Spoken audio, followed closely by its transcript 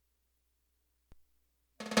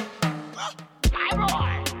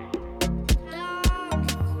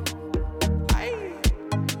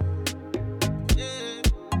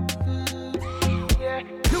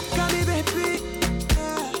Look at me, baby.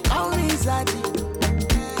 Call me Zaddy.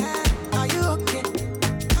 Are you okay?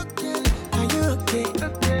 Are you okay?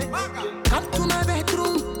 Come to my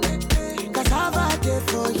bedroom, cause I've a day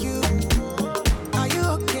for you. Are you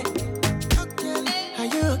okay? Are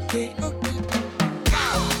you okay?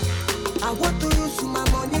 I want to use my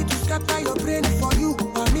money to scatter your brain for you.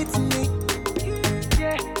 Permit me.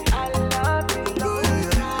 Yeah, I love you.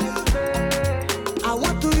 I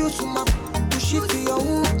want to use my to shift your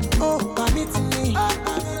womb. Oh, permit me.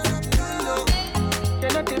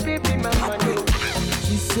 You're not a baby, my money.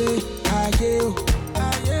 She say, I am.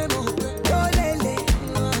 Oh, lele.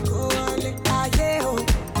 I am.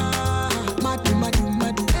 Madu, madu,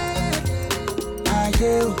 madu. I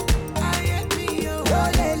am. Oh,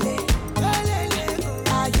 lele.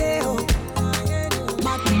 I am.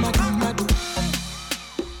 Madu, madu, madu.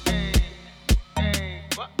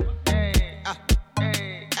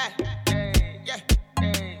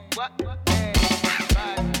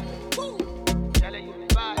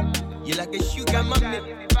 You like a sugar mommy.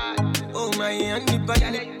 Oh my honey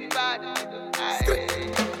bunny.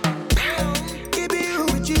 Give you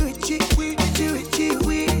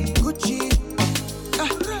Gucci.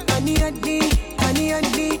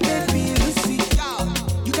 Honey, baby, Lucy.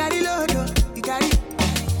 You got it, Lord, you got it.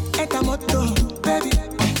 Etamoto, baby.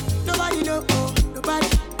 Nobody know,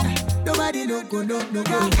 nobody know,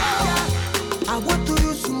 go. I want to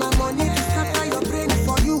use my money to scatter your brain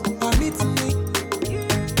for you. Permit me.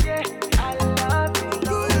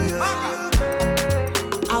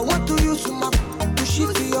 I want to use my to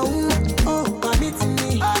shift your womb. Oh, permit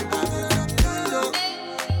me.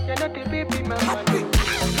 You're not a baby, my happy.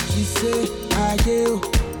 She say, I am.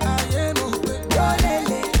 Go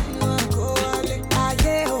lele. I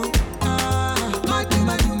am. Madu.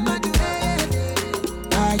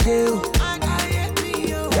 I am.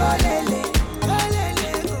 Go lele.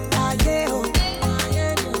 I am.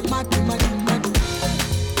 Madu.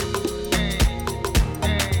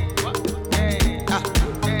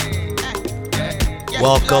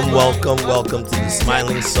 Welcome to the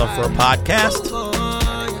Smiling Sufferer podcast.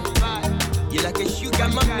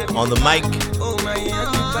 On the mic,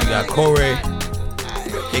 we got Corey,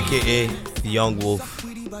 aka the Young Wolf,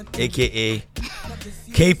 aka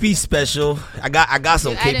KP Special. I got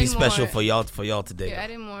some KP Special for y'all today. You're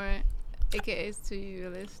adding more AKAs to your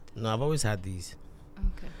list. No, I've always had these.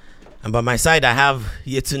 Okay. And by my side, I have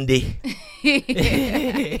Yetunde.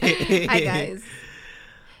 Hi guys.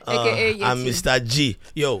 AKA Yetu. I'm Mr. G.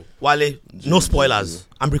 Yo, Wale, no spoilers.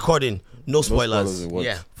 I'm recording. No spoilers.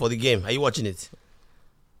 Yeah, for the game. Are you watching it?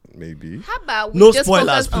 Maybe. How about we No just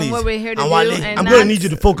spoilers, focus please. on what we're here to And do? Wale, And I'm going to need you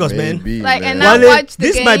to focus, Maybe, Like, man. and now Wale, watch the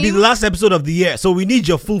this game. might be the last episode of the year, so we need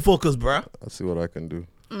your full focus, bruh. I'll see what I can do.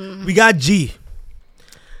 We got G.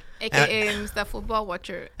 AKA Mr. Football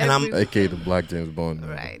Watcher. And I'm- AKA the Black James Bond. Man.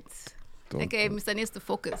 right. Don't- AKA Mr. Needs to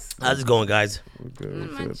focus. How's it going, guys? We're good, Not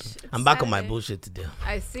we're good. much. It's I'm back on my Saturday. bullshit today.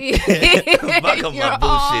 I see. I'm back on my You're bullshit.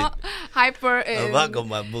 all hyper and I'm back on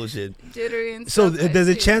my bullshit. jittery and So stuff. I there's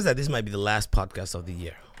a see. chance that this might be the last podcast of the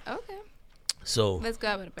year. Okay. So Let's go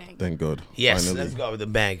out with a bang. Thank God. yes, Finally. let's go with the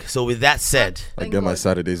bang. So with that said, I Thank get my God.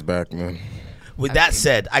 Saturdays back, man.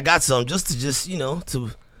 I got some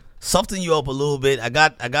to soften you up a little bit. I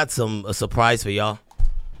got a surprise for y'all.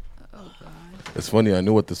 Oh God. It's funny, I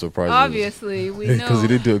knew what the surprise Obviously, we know. Because he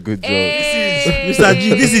did do a good job. Hey. Mr. G,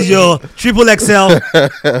 this is your triple XL.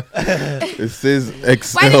 It says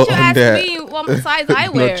XL Why did you on ask that. me what size I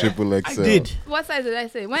wear? Not triple XL. I did. What size did I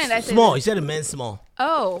say? When did I say Small. that? You said a man small.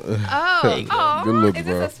 Oh. There you go. Oh. Good look, Is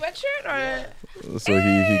bro. this a sweatshirt or? So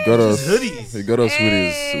he got us hoodies. He got us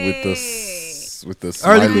Hey. with the Early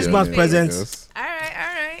smiley on Christmas it, I presents. guess. All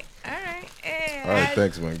right. Hey, All right,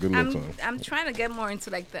 thanks, man. Good luck, man. I'm trying to get more into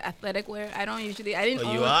like the athletic wear. I didn't Oh,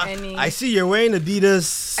 own you are? any. I see you're wearing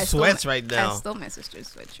Adidas I stole sweats my- right now. I stole my sister's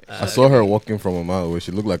sweatshirt. I saw her walking from a mile away.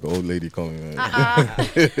 She looked like an old lady coming, man. Uh-uh.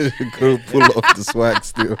 Couldn't pull off the swag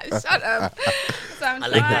still. Shut up. So I'm I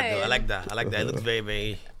like that trying. though. I like that. It looks very,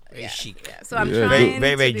 very, very chic. Yeah, so I'm Yeah, trying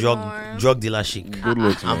Very, very to be drug more. drug dealer chic. Good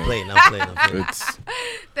looks, man. I'm playing. It's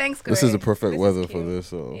Thanks, this is the Greg. perfect This is weather for cute. this.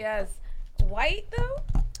 So Yes. White though?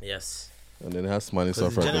 Yes. and then it has smiling 'Cause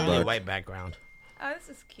stuff it's at the generally a back. white background. Oh, this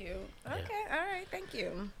is cute. Okay, all right, thank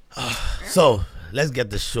you. So let's get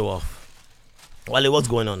the show off. Wale, what's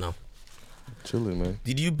going on now? Chilling, man.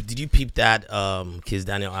 Did you peep that Kiss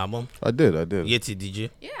Daniel album? I did. Yeti, did you?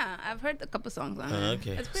 Yeah, I've heard a couple songs on it.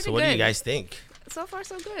 Okay. It's pretty So what good. do you guys think? So far,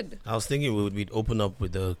 so good. I was thinking we'd open up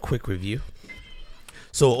with a quick review.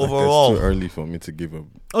 So It's overall, too early for me to give a.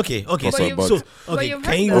 okay. But So, you've- so but okay, you've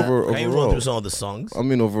can you heard can you run overall- through some of the songs? I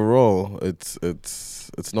mean, overall,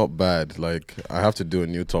 it's not bad. Like I have to do a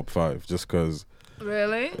new top 5 just because.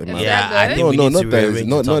 Really? Is Yeah, that I good? think we need to not that. It's rearrange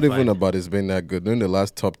not the top not even 5. about it's been that good. During the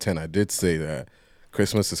last top 10, I did say that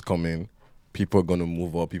Christmas is coming. People are gonna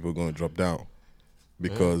move up. People are gonna drop down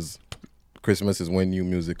because Christmas is when new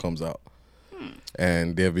music comes out,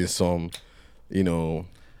 and there have been some,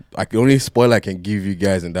 I can only spoil I can give you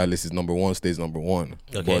guys in that list is number 1 stays number 1,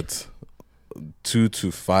 Okay. but 2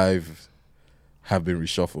 to 5 have been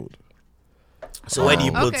reshuffled. So where do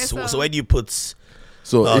you put? Okay, so so- where do you put?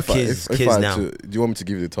 So if Kids I had now. to, do you want me to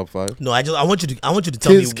give you the top 5? No, I want you to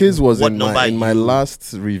tell me Kids was what in number my you-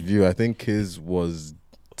 last review. I think Kids was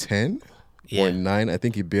 10 Yeah. or 9. I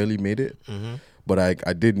think he barely made it. But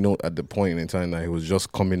I did note at the point in time that he was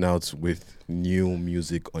just coming out with new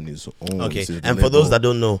music on his own. Okay, since and the for those label. that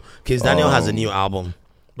don't know, Kids Daniel has a new album,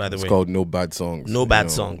 by the It's way. called No Bad Songs. No Bad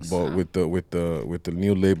Songs. But with the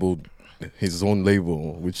new label, his own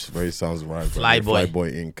label, which very sounds right. Flyboy.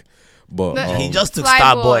 Flyboy Inc. But He just took Flyboy.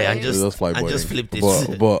 Starboy and It just Flyboy and just Inc. flipped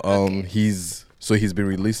it. But he's been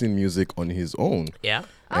releasing music on his own. yeah.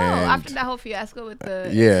 Oh, And- after that whole fiasco with the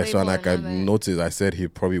Yeah, so label like I and all that. noticed, I said he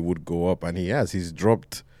probably would go up, and he has. He's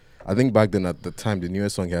dropped. I think back then at the time, the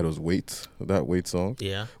newest song he had was "Wait," that "Wait" song,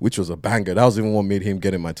 Yeah. which was a banger. That was even what made him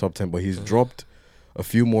get in my top 10. But he's dropped a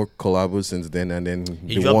few more collabos since then, and then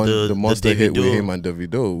He the dropped one, the the monster hit with Davido. him and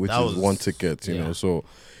Davido, which That is was- one ticket, you yeah. know. So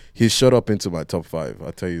he shot up into my top 5.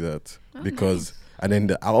 I'll tell you that because, and then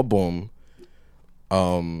the album,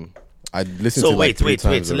 I listened So to like wait. 3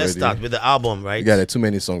 times So let's already. start with the album, right? Yeah, there are too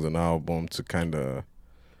many songs on the album to kind of.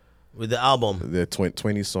 With the album. There are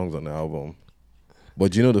 20 songs on the album.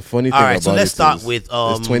 But you know the funny thing All right, about so let's it start is with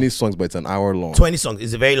it's 20 songs, but it's an hour long. 20 songs.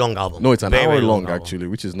 It's a very long album. No, it's an Very, hour very long album. actually,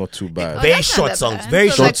 which is not too bad. Oh, Very that's not short that songs. bad. Very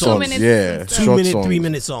So short like 2 songs. minutes Yeah. and stuff. 2 short minute, songs. 3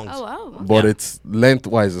 minute songs. Oh wow. But Yeah. it's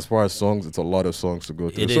lengthwise as far as songs, it's a lot of songs to go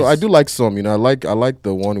through. It So is. I do like some, I like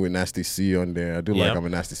the one with Nasty C on there. I do like Yep. I'm a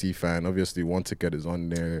Nasty C fan. Obviously One Ticket is on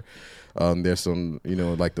there. There's some,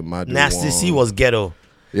 like the Mad Nasty one. C was ghetto.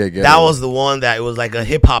 Yeah, That was the one that it was like a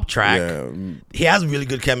hip hop track. yeah. He has really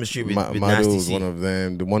good chemistry with Mado Nasty was C. one of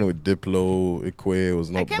them. The one with Diplo, Ikwe was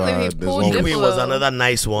not can't believe he bad. There's pulled one Diplo. with Ikwe was another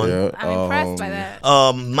nice one. yeah, I'm impressed by that.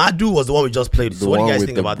 Madu was the one we just played. So what do you one guys with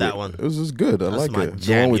think the about that Brit- one? It was just good. I That's like my it. The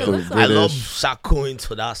jam. one with yo. the I love British. Shako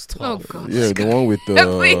into that stuff. Oh god. Yeah, the one with Please,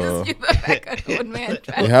 the. you look like an old man.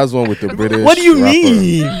 It has one with the British. What do you rapper.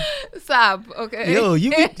 mean? Sab, okay. Yo, you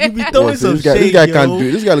be Well, throwing so some this guy, shade, this guy yo. can't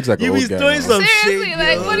do. This guy looks like You an be old guy. throwing now. some Seriously, shade,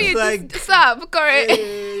 like yo. what are you It's like, just Sab, correct?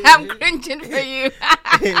 I'm cringing for you.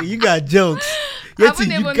 you got jokes. I Yeti,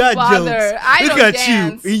 wouldn't you even got bother. jokes. I Look don't at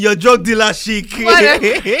dance. you in your drug dealer chic.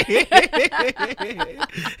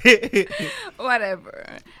 Whatever.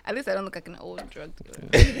 At least I don't look like an old drug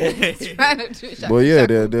dealer. Trying to do But yeah,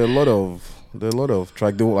 there are a lot of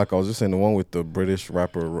track. Like I was just saying, the one with the British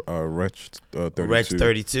rapper Wretch 32. Reg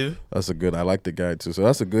 32. That's a good. I like the guy too. So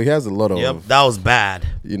that's a good. He has a lot of. Yep, that was bad.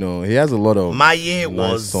 He has a lot of. My year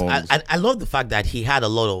nice was. songs. I love the fact that he had a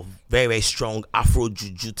lot of very, very strong Afro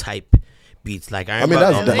Juju type beats. Like I I mean,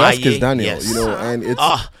 remember that's my Kiss year, Daniel. yes. And it's.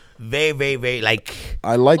 Very, very, very like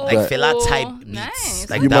I like Oh, that. Fela type Oh, beats. nice.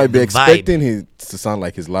 Like you that, might be the vibe. expecting him to sound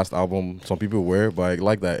like his last album. Some people were, but I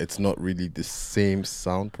like that it's not really the same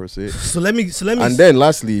sound per se. So let me. And then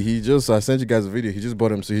lastly, I sent you guys a video. He just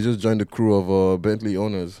bought him, so he just joined the crew of Bentley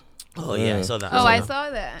owners. Oh yeah, I saw that. Oh, I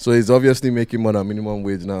saw that. So he's obviously making more than minimum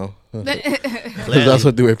wage now. Clearly. That's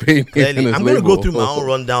what they were paying him. Clearly. in his I'm gonna label. go through my own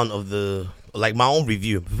rundown of my own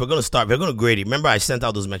review. If we're gonna grade it. Remember, I sent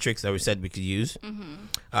out those metrics that we said we could use.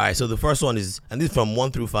 All right, so the first one is, and this is from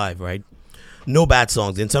 1 through 5, right? No bad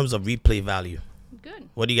songs in terms of replay value. Good.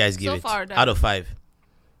 What do you guys give So it far, done. out of 5?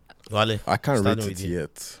 Wale, I can't starting rate with it you.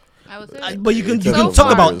 yet. I would say. But you can So talk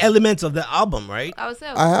far. about elements of the album, right? I would say.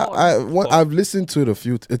 I've listened to it a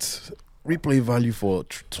few. It's replay value for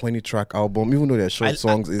 20 track album, even though they're short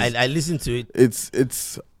songs. I listened to it.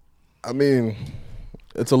 It's. I mean,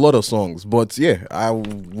 it's a lot of songs, but yeah, I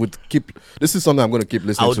would keep. This is something I'm going to keep I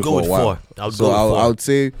listening would to go for with a while. 4. I would So go with 4. I would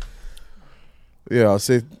say. Yeah, I'll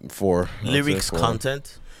say 4. I'll say Lyrics, 4.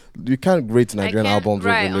 content. You can't rate Nigerian can't- albums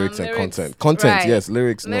right, over lyrics on and lyrics, content. Content, right. yes.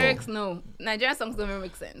 Lyrics, no. Lyrics, no. Nigerian songs don't even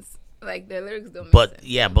make sense. Like the lyrics don't make But sense.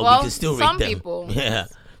 yeah, but Well, we can still rate some them. people. Yeah,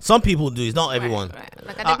 some people do. It's not everyone. Right.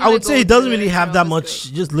 Like, I would say it doesn't really have that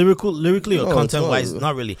much, just lyrically or No, it's content wise, not.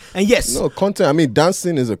 not really. And yes, No, content. I mean,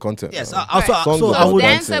 dancing is a content. yes. now. Also, Right. Songs so about I would,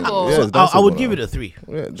 dancing. Danceable. Yeah, it's I would danceable give now. it a 3.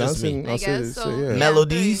 Yeah, Just me. dancing. I I'll guess say, so. yeah. Yeah.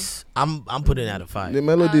 Melodies, I'm putting it at a 5. The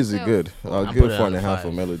melodies I'll are say good. four. I'll I'll give put it 4.5 at a for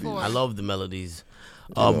 5. melodies. Four. I love the melodies.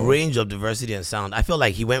 range of diversity and sound. I felt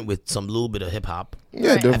like he went with some little bit of hip hop.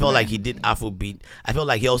 Yeah, Right. I felt like he did Afrobeat. I felt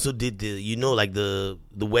like he also did the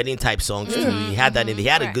wedding type songs too. He had that in. He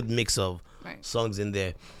had a Right. good mix of Right. songs in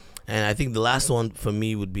there. And I think the last one for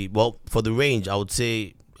me would be, well, for the range, I would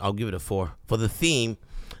say I'll give it a 4. For the theme,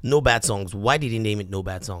 no bad songs. Why did he name it No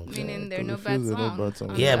Bad Songs? Meaning there are no Because it bad feels there are no songs. bad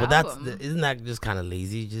songs. on Yeah, the but that's album. isn't that just kind of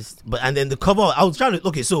lazy? And then the cover. I was trying to.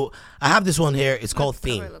 Okay, so I have this one here. It's called What's the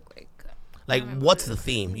Theme. cover look like? Like, what's the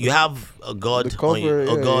theme? You have a god The cover, on you,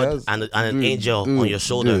 yeah, a god it has- and an dude, angel dude, on your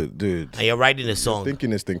shoulder, dude. and you're writing a song. Thinking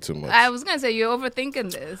this thing too much. I was gonna say you're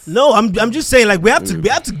overthinking this. No, I'm just saying, like, we have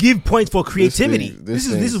to give points for creativity. This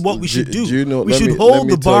is what we should do. You know, We let should me- hold let me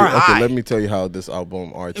the tell bar you- okay, high. let me tell you how this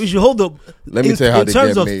album art. We should hold the. Let me tell you how in they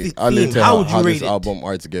terms get of made. the I'll theme, tell how you would how you this rate it? album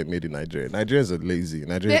arts get made in Nigeria. Nigerians are lazy.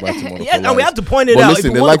 Nigerians like to monopolize. Yeah, and we have to point it But out. listen,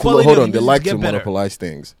 If we they want like the quality hold of on. They music like get to better. monopolize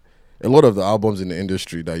things. A lot of the albums in the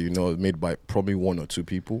industry that you know is made by probably 1 or 2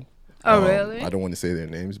 people. Oh, really? I don't want to say their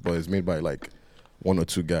names, but it's made by like 1 or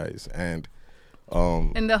 2 guys, and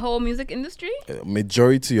In the whole music industry? a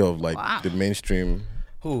majority of like Wow. the mainstream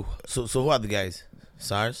Who? So who are the guys?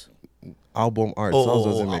 SARS. album art. Oh, Sounds oh,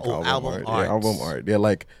 doesn't oh, make oh, album, album art. arts. Yeah, album art. They're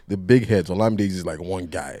like the big heads. Olamide is like one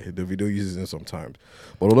guy. The video uses him sometimes,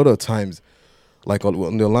 but a lot of times, like on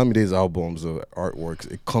the Olamide's albums or artworks,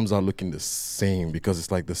 it comes out looking the same because it's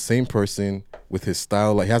like the same person with his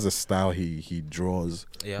style. Like he has a style he draws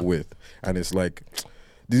with, and it's like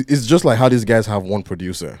it's just like how these guys have one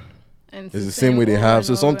producer. And It's the same way they have.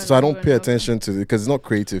 So some. so I don't pay attention to it because it's not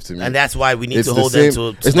creative to me. And that's why we need It's to the hold same- them to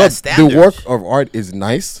it's that not standard. the work of art is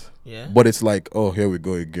nice. Yeah. But it's like, oh, here we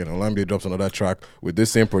go again. Olamide drops another track with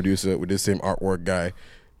this same producer, with this same artwork guy.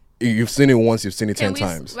 You've seen it once, you've seen it 10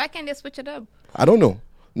 times. Why can't they switch it up? I don't know.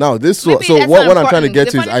 Now this Maybe so that's what not I'm trying to important. get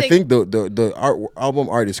The to is funny I thing- think the album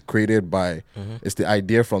art is created by it's the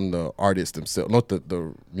idea from the artist themselves, not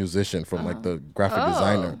the musician, from like the graphic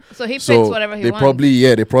designer. So he picks whatever he they wants. probably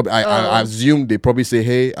I assume they probably say,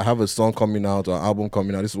 hey, I have a song coming out or an album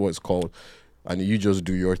coming out, this is what it's called, and you just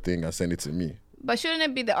do your thing and send it to me. But shouldn't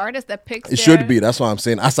it be the artist that picks? It should be. That's what I'm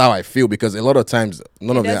saying. That's how I feel because a lot of times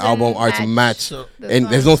none of their doesn't album arts match match, the and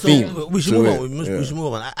there's no song. theme. We should to move it. on. We Yeah. should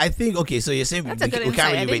move on. I think, okay, so you're saying we That's a good can't insight. I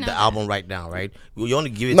really didn't rate know the that. album right now, right? We only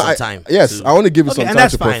give it No, some time. yes, I want to give it Okay, some and time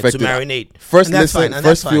that's to fine, perfect to it. marinate. First And that's listen, fine, and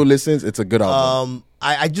that's first few fine. listens, it's a good album.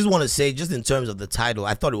 I just want to say, just in terms of the title,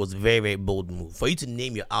 I thought it was a very, very bold move for you to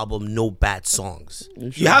name your album "No Bad Songs."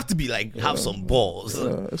 You have to be like have some balls.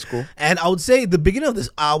 That's cool. And I would say the beginning of this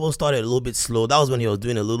album started a little bit slow. That was when he was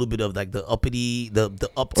doing a little bit of like the uppity, the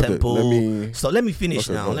up tempo. So let me finish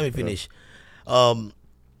Okay, now. go Let me ahead, finish.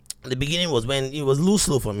 The beginning was when it was a little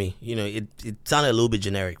slow for me. You know, it sounded a little bit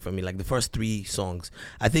generic for me. Like the first 3 songs,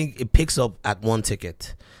 I think it picks up at One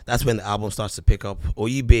Ticket. That's when the album starts to pick up.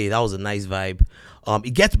 Oyibe, that was a nice vibe.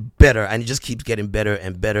 It gets better and it just keeps getting better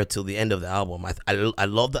and better till the end of the album. I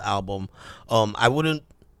love the album.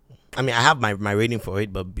 I have my rating for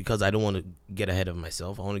it, but because I don't want to get ahead of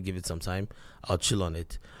myself, I want to give it some time. I'll chill on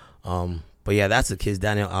it. But yeah, that's the Kiss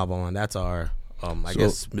Daniel album, and that's our I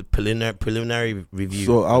guess preliminary review.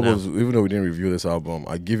 So for albums, now. even though we didn't review this album,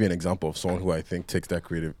 I'll give you an example of someone who I think takes that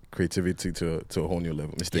creativity to a whole new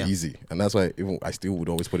level, Mr. Yeah. Easy, and that's why even I still would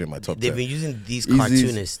always put it in my top 10. They've been using these Easy's-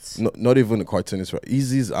 cartoonists. not even the cartoonist. Right?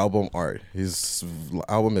 Easy's album art, his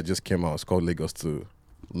album that just came out, is called Lagos to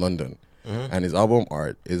London, and his album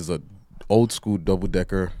art is a old school double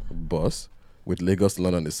decker bus with Lagos to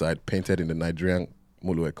London on the side, painted in the Nigerian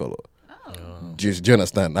Muluwe color. Do you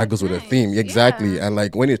understand? That goes with the Nice, theme exactly. yeah. And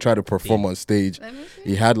like when he tried to perform on stage, Let me see.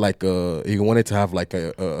 he had like he wanted to have like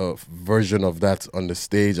a version of that on the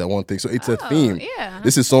stage. I want thing. So it's a theme. yeah.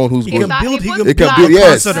 This is someone who's He going. thought- build- he put can It can thought- build,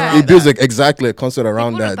 yes, concert around he builds that. exactly a concert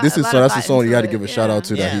around put a that. thought- This a is lot so of that's the thought song you into got to it, give a shout out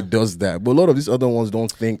to that yeah. he does that. But a lot of these other ones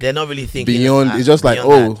don't think They're not really thinking beyond. It's just like,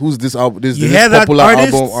 beyond oh, that. who's this album? This You hear that, popular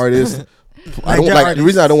artist? album artist. I don't Niger like the artists.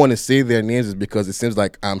 reason I don't want to say their names is because it seems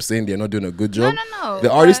like I'm saying they're not doing a good job. no,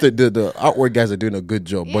 The artists, but- the artwork guys are doing a good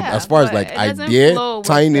job. But Yeah, as far as but like it doesn't idea flow with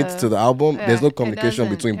tying it the- to the album, yeah, there's no it communication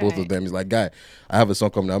doesn't, between both of right. them. It's like, guy, I have a song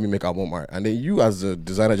coming out, let me make album art, and then you as a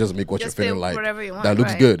designer just make what Just you're say feeling like. whatever you want, That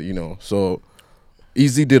looks right. good, So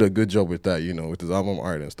Easy did a good job with that, with his album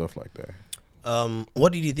art and stuff like that.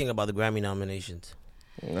 What did you think about the Grammy nominations?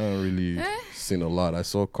 I haven't really seen a lot. I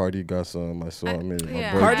saw Cardi got some. My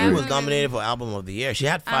yeah. boy Cardi Drake. was nominated for Album of the Year. She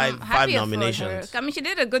had I'm five happy for nominations. her. I mean, she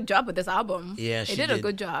did a good job with this album. Yeah, she she did a did.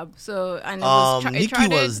 good job. So and it was it Nikki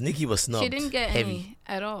charted- Nicki was snubbed. She didn't get heavy. any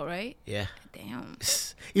at all, right? Yeah. Damn.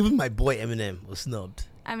 Even my boy Eminem was snubbed.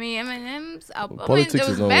 I mean, Eminem's album. Politics it is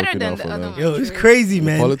was not better working than out the for other them. ones. Yo, it's really. crazy,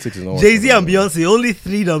 man. Politics is not Jay-Z working and out. Beyonce, only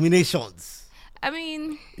 3 nominations. I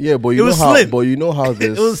mean, Yeah, but It you know was how. slim. But you know how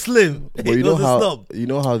this. It was slim. But It you know was a how. snub. You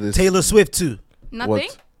know how this. Taylor Swift too. nothing.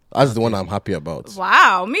 What? That's the one I'm happy about.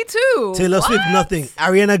 Wow, me too. Taylor What? Swift, nothing.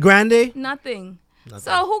 Ariana Grande. Nothing.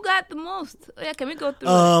 So who got the most? Yeah, can we go through?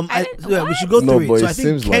 Yeah, we should go No, through but it. So it I think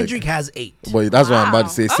seems like- Kendrick has 8. But that's what I'm about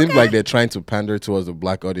to say. It seems Okay. like they're trying to pander towards the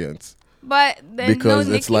black audience But then because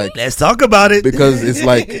no it's Nicki? like Let's talk about it. because it's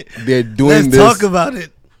like they're doing Let's this. talk about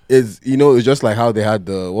it. It's it's just like how they had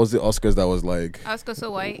the what was the Oscars that was like Oscar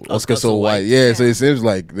so white. Oscar so white. Yeah, so it seems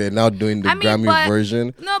like they're now doing the I mean, Grammy but-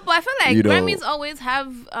 version. No, but I feel like You know, Grammys always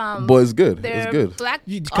have. But it's good. Their It's good. Black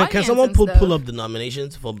Can audience someone and pull stuff. up the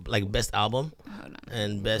nominations for like best album Hold on.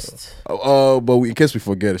 and best? But in case we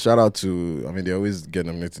forget, shout out to they always get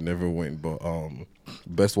nominated, never win. But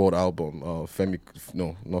best world album, Femi,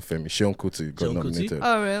 no, not Femi, Seun Kuti got Seun Kuti? nominated.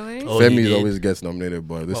 Oh really? Oh, he Femi did. always gets nominated,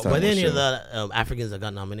 but this time Were there it any was of Seun. the Africans that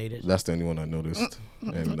got nominated? That's the only one I noticed.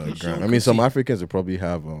 And Seun I mean, some Kuti. Africans will probably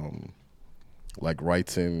have like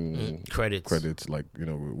writing Credits. like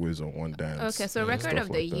Wiz on One Dance. Okay, so and record stuff of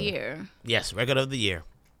the like that. year. Yes, record of the year.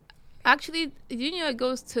 Actually, you know it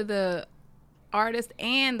goes to the artist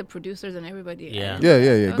and the producers and everybody. Yeah. Yeah,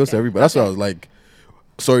 it goes to Okay. everybody. That's why I Okay. was like,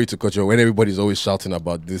 sorry to cut you off. When everybody's always shouting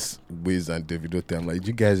about this Wiz and Davido thing, I'm like,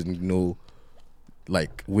 you guys know,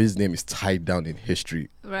 like Wiz's name is tied down in history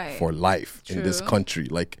Right. for life in this True. country,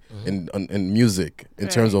 like in music, in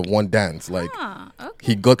terms Right. of One Dance, like Ah, okay.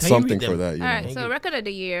 he got Can you something read for them? that. You All know? right, so record of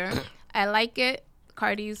the year. I Like It,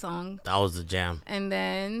 Cardi's song. That was the jam. And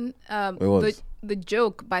then It was. the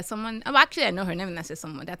joke by someone. Oh, actually, I know her name, and that's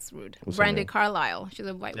someone. That's rude. What's her Brandy name? Carlisle. She's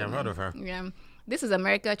a white Yeah, I've woman. heard of her. Yeah. This is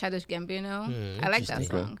America, Childish Gambino. I like that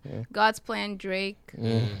interesting. song. God's Plan, Drake.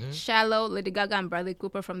 Mm-hmm. Shallow, Lady Gaga and Bradley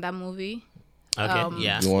Cooper from that movie. Okay,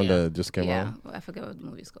 yeah. The one yeah. that just came yeah, out. well, I forget what the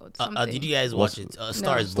movie's called. Did you guys watch it?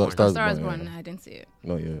 Star is Born. Star- Star is Born, Born. yeah. I didn't see it.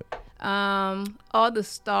 Not yet. All the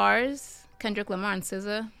Stars, Kendrick Lamar and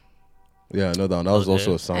SZA. Yeah, no, that was Okay.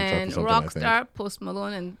 also a soundtrack And for something. I Rockstar, think Post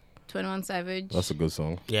Malone and 21 Savage. that's a good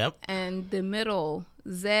song. Yep. And The Middle,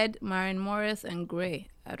 Zed, Marion Morris, and Gray.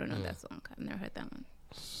 I don't know Mm. that song. I've never heard that one.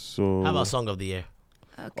 So How about Song of the Year?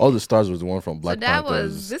 All the Stars was the one from Black So that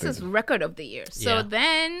Panthers. this is thing. record of the year. So Yeah.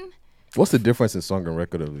 then What's the difference in song and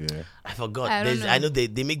record of the year? I forgot. I don't know. I know they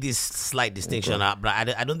make this slight distinction, but I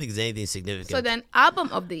don't think there's anything significant. so then album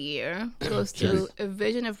of the year goes to A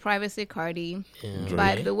Vision of Privacy, Cardi.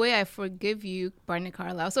 By Okay. The Way I Forgive You, Barney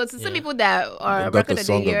Carlisle. So it's the same people that are got record the of the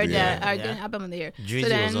song of year the that year. are Yeah. doing album of the year. Drizzy so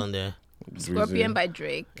then was on there. Scorpion by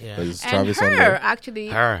Drake. Yeah. Is And Travis on her there? actually.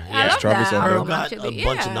 Her, I yeah. love Travis that on there? Her album, got actually. a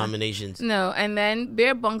bunch of Yeah. nominations. No, and then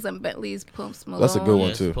Beer Bongs and Bentley's Post Malone. That's a good one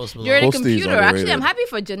Yes, too. Post Malone. You're the Posty is computer. Actually, underrated. I'm happy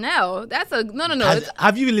for Janelle. That's a no.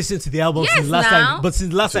 Have you listened to the album Yes, since last now. time? But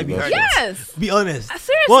since last time you heard Yes. it, be honest.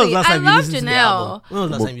 Seriously, when was the last I time love you listened to the Janelle. album? When was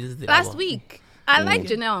the last time you listened to the Last album? week. I like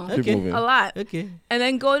Janelle Okay. moving. a lot. Okay. And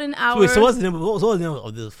then Golden Hour. Wait, so what's the name? What was the name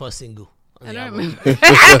of the first single? on I the don't album?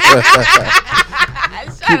 remember.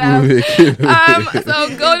 Shut up.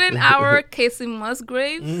 So Golden Hour, Casey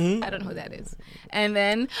Musgrave. I don't know who that is. And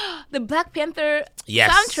then the Black Panther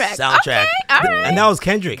Yes, soundtrack. soundtrack. Okay, all right. And that was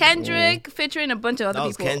Kendrick. Kendrick featuring a bunch of other That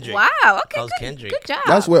was people. Kendrick. Wow. Okay. That was good, Kendrick. Good job.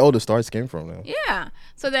 That's where all the stars came from now. Yeah.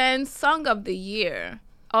 So then, Song of the Year,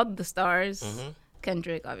 All the Stars,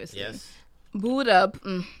 Kendrick, obviously. Yes. Boot Up,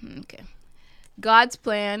 okay. God's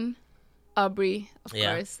Plan, Aubrey, of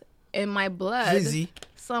Yeah. course. In My Blood, Drizzy.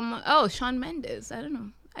 Shawn Mendes. I don't know.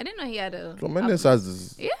 I didn't know he had a. So Mendes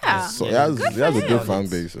has Yeah. so he Yeah. has, Good he has for a good him. fan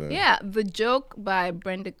base. Yeah, The Joke by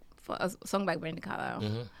a song by Brenda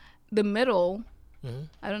Carlisle. The Middle,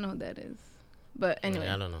 I don't know what that is, but anyway,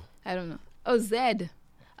 I don't know. I don't know. Oh, Zed.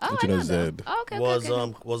 Oh, Don't you I know know Zed? that. Oh, okay, Was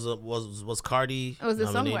okay. was Cardi I was the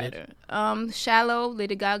nominated? songwriter. Shallow,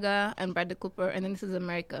 Lady Gaga, and Bradley Cooper, and then This Is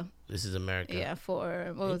America. This is America. Yeah,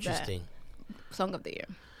 for what was that? Interesting. Song of the Year.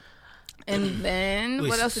 And then Wait,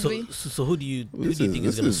 what else so, did we? So who do you This think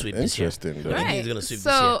is going to is sweep this year? interesting, though. Who do you think Right. is going to sweep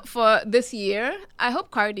So for this year, I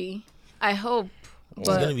hope Cardi. I hope. It's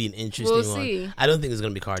But going to be an interesting we'll one. see. I don't think it's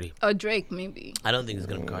going to be Cardi. Or Drake, maybe. I don't think it's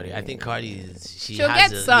going to be Cardi. I think Cardi is She'll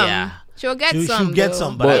has get a, some. Yeah. She'll get She'll some. get though.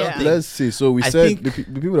 some, but I don't But think- let's see. So we I said think- the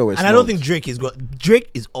people that were And I don't snubbed. think Drake is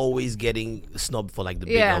Drake is always getting snubbed for like the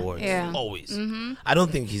big Yeah, awards. yeah. Always. I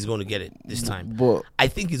don't think he's going to get it this time. But I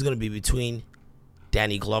think he's going to be between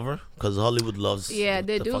Danny Glover because Hollywood loves. Yeah,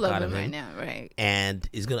 they the do fuck love out him of right now, right? And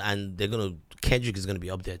they're gonna Kendrick is gonna be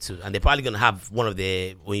up there too, and they're probably gonna have one of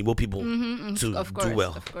their Weibo people to Of course, do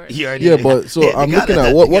well. of course. You already- yeah, but so they I'm gotta- looking at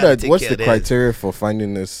they what's gotta take the care of theirs. criteria for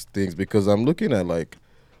finding these things, because I'm looking at like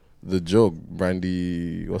The Joke,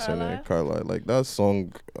 Brandy, what's her name? Carla? Carla. Like that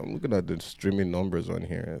song, I'm looking at the streaming numbers on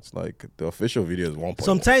here. It's like the official video is 1.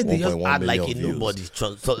 Sometimes they just 1.1 add like a million views. nobody. So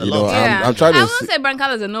a You lot know, of Yeah. I'm trying to I see- wouldn't say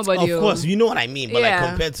Branca's a nobody. Of course, you know what I mean. But Yeah. like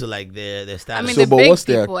compared to like their status. I mean, So, the but big what's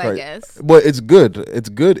their people, I guess. But it's good. It's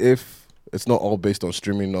good if it's not all based on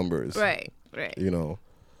streaming numbers. Right. You know.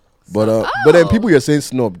 But then people you're saying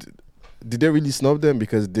snubbed. Did they really snub them?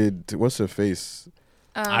 Because what's her face?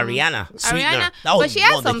 Ariana, Sweetener. Ariana, That was but she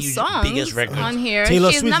has one of the some huge, songs biggest records. on here.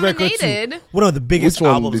 Taylor She's Swift record nominated. too. One of the biggest Which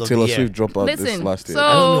one albums did of Taylor the year. Swift drop out this Listen, last year? so-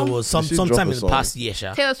 I don't know. It was Did she drop sometime a in the song? past year,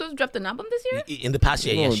 Sha. Taylor Swift dropped an album this year? In the past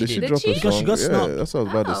year, No, yeah, did she she did. drop a she? song? Because she got yeah, snubbed. that's what I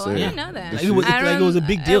was about to Oh, say. I didn't know that. Did It she- was- like, it was a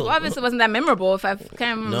big deal. Obviously, it wasn't that memorable. If I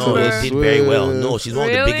can't remember. No, it did very well. No, she's one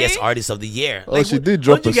of the Really? biggest artists of the year. Oh, she did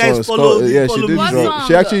drop a don't you guys song. follow- Yeah, she follow did What drop. song?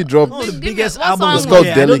 She actually dropped. Oh, the Give me- biggest what album. song of the was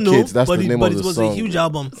year. it? I don't know, Delicate, that's but the it- name but of it the was song. a huge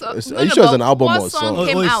album. So, Are you sure it's an album what or a song song?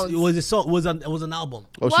 came out? It was a song. It was an album.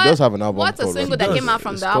 Oh, she What- does have an album. what's a called single She that does. came out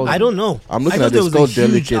from It's the called- album? I don't know. I'm looking I at know this. there It's was a called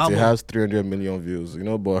huge Delicate. album. It has 300 million views. You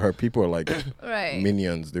know, but her people are like Right.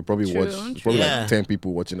 minions. They probably True, watch. true. Probably Yeah. like 10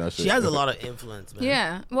 people watching that shit. She has a lot of influence, man.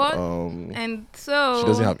 Yeah. Well, and so She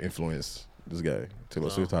doesn't have influence. This guy, Taylor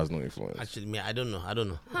Swift, has no influence. Actually, man, I don't know.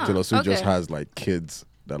 Huh, Taylor Swift just okay. has like kids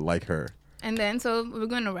that like her. And then so we're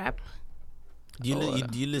going to rap. Do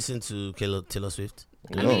you listen to Taylor Swift?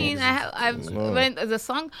 I No. mean, I've No. when the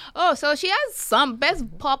song. Oh, so she has some best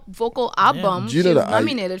pop vocal album. Do you know she's that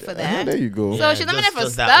nominated for that. There you go. So Yeah, she's nominated for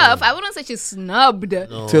just that stuff. one. I wouldn't say she's snubbed. No,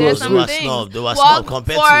 Taylor There's Swift. some They were things. snubbed. They were Well, snubbed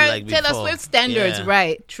compared for to like before. Taylor Swift standards, Yeah.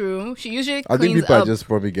 right? True. She usually I think cleans people up. are just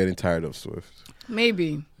probably getting tired of Swift.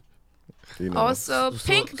 Maybe. You know. Also, So-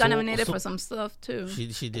 Pink got so- nominated so- for some stuff too.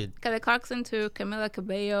 She did. Kelly Clarkson too, Camila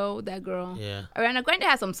Cabello, that girl. Yeah. Ariana Grande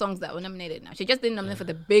has some songs that were nominated now. She just didn't nominate for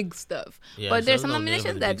the big stuff. Yeah, But she there's wasn't some nominated for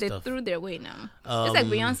nominations the that big they stuff. threw their way now. It's like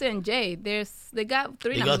Beyonce and Jay. They got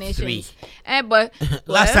three They got nominations. three. But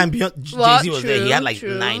Last time Jay-Z was there, he had like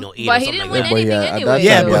true, 9 or 8 but or he something didn't like win that. But anything yeah, at anyway. that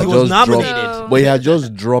Yeah, time, but he he had was just nominated. So- But he had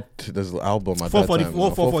just dropped this album at that 444,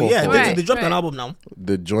 time. 444. Yeah, Right, they dropped an right. album now.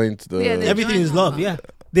 The joint, Yeah, the Everything joint is love. album. Yeah,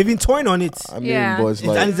 they've been touring on it. I mean, Yeah. but it's And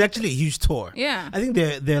like, it's actually a huge tour. Yeah. I think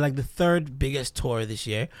they're like the third biggest tour this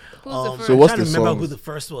year. Who's the first? So what's I'm trying the to remember songs? who the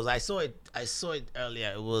first was. I saw it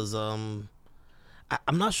earlier. It was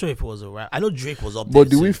I'm not sure if it was a rap. I know Drake was up there. but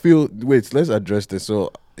do too. we feel? Wait, let's address this.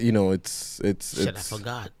 So it's Shit, I it's.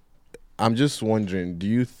 forgot. I'm just wondering. Do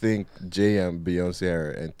you think Jay and Beyonce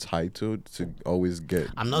are entitled to always get?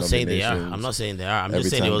 I'm not saying they are. nominations? I'm not saying they are. I'm every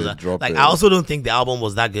just saying it time was they drop like it? I also don't think the album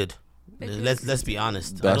was that good. Let's be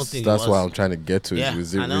honest. I don't That's think that's it was. what I'm trying to get to. Yeah,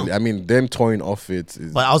 Is it I know. really? I mean, them touring off it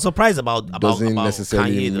is, But I was surprised about doesn't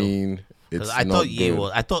necessarily Kanye, though. mean Because it's I not thought Ye good.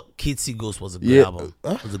 was. I thought Kid See Ghost was a good Yeah, album.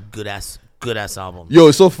 It was a good ass album. Yo,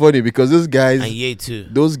 it's so funny because those guys, And Ye too.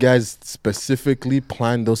 those guys specifically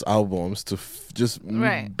planned those albums to just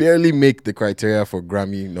Right. barely make the criteria for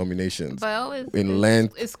Grammy nominations But always in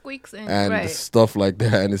length it squeaks in. and right. stuff like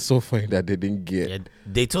that. And it's so funny that they didn't get. Yeah,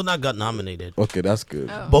 Daytona got nominated. Okay, that's good.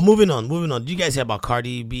 Oh. But moving on. Do you guys hear about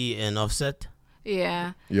Cardi B and Offset?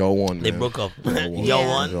 Yeah. Y'all won. They man. broke up. Y'all won. Y'all Yeah.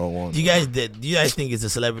 won. Y'all won. Do you guys think it's a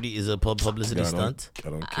celebrity? Is a publicity Yeah, stunt? I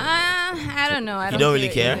don't care. I don't know. I You don't, don't really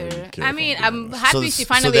care. care? either. Care I if mean, I'm I'm happy she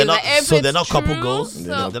finally they're is not. like, if So it's they're not couple true, goals.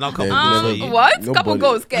 So, They're not couple They're goals. never- for you. what? Nobody- Couple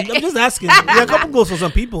goals, I'm okay. just asking. Yeah, couple goals for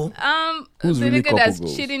some people. Who's the really nigga that's couple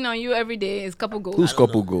goals? cheating on you every day is couple goals. Who's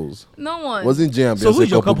couple goals? No one. Wasn't Jay and So Beyonce who's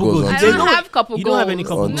your couple couple goals? goals? I They don't don't- have couple you goals. don't have any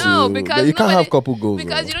couple No, goals. because You can't have nobody- couple goals,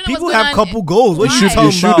 Because though. you don't know People what's going have on. couple goals. What Why? you You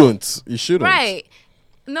talking about? shouldn't. You shouldn't. Right.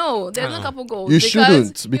 No, there's no couple goals. You because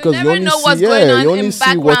shouldn't because you you never only know see what's going on you only in see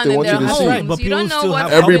what background they in want you their to homes. see. Right, but you don't people know still what's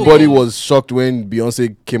have going Everybody on. was shocked when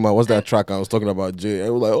Beyonce came out. What's that track? I was talking about Jay. I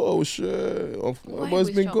was like, oh shit. Why But it's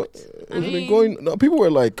we been shocked? it's I been mean, going. No, people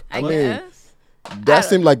were like, I I mean, guess. that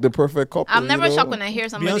seemed like the perfect couple. I'm never you know? shocked when I hear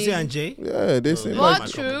somebody. Beyonce and Jay. Yeah, they seem Well, like.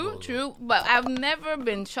 true. But I've never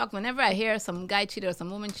been shocked whenever I hear some guy cheated or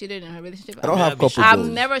some woman cheated in her relationship. I don't have couple I'm goals.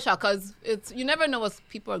 never shocked because it's you never know what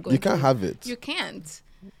people are going. You can't through. have it. You can't.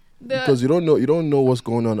 Because you don't know what's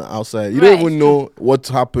going on outside. You Right. don't even know what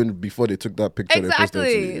happened before they took that picture. They posted it to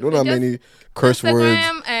you. Exactly. You don't know how Just many curse Instagram words,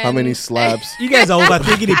 how and- many slaps. You guys are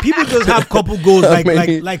overthinking it. People just have couple goals How like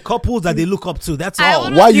many- like couples that they look up to. That's I all.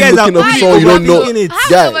 wouldn't- Why are You you guys looking are- up why to are someone you don't know? overthinking it? How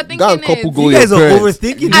Guy, you overthinking go and it? couple You goal guys your are parents.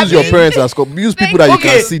 overthinking it. Use your I mean- parents as couple. Use people that you Okay,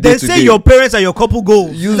 can see day then to say day. your parents are your couple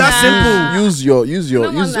goals. Use That's simple. Use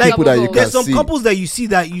No one's like people that you couple can There's some see. couples that you see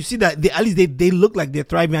that they at least they look like they're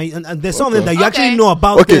thriving, and there's some of them that you Okay. actually know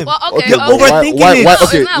about Okay, them. Well, okay. You're overthinking it. Why, No,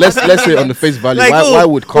 okay, it's not let's say on the face value. Like, why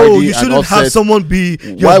would Cardi you and shouldn't have Offset? someone be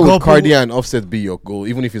your Why would couple. Cardi and Offset be your goal,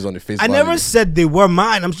 even if it's on the face I value? never said they were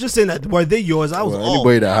mine. I'm just saying that were they yours? I was Well, all.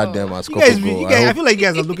 anybody that had them as You couple guys, goal. I feel like you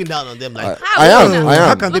guys are looking down on them. Like, I am.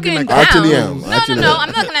 how can they be Looking my I actually down. am. No, I actually no, am.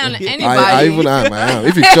 I'm not looking on anybody. I even am. I am.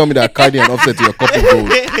 If you tell me that Cardi and Offset to your couple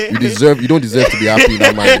goals, you don't deserve to be happy in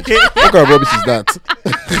that marriage. What kind of rubbish is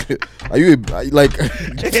that? Are you like?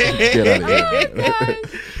 Get out of here.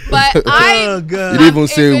 But oh You god. didn't even If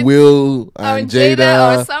say it's Will and Jada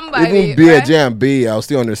Jada, or somebody, even B, right? J and B. I'll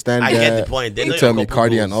still understand I that. get the point. They're You not tell your me couple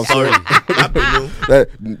Cardi goals. and Offset. Sorry. Happy New. That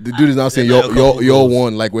the dude is now saying They're not your couple you're goals.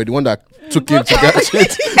 one. Like we're the one that took him to that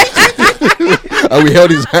shit. And we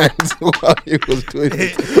held his hands while he was doing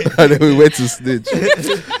it, and then we went to snitch.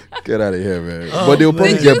 Get out of here, man! But they'll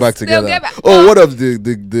probably man. get back They'll together. get back. Oh, Well, what of the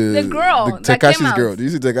girl that came Tekashi's out. girl? Do you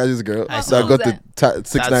see Tekashi's girl I that saw. got Who's the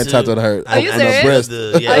 6ix9ine tattoo on her Are you on her serious? breast? Yeah.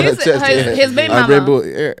 Are you On her chest, serious? yeah. His baby And mama.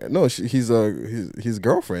 Rainbow, no, he's his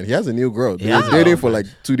girlfriend. He has a new girl. They Yeah. was dating for like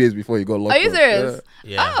 2 days before he got locked Are you up. serious?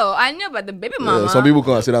 Yeah. Oh, I knew about the baby Yeah. mama. Some people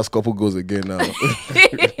can't say that couple goes again now.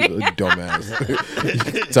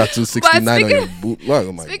 Dumbass. Tattoo 69 on your boot.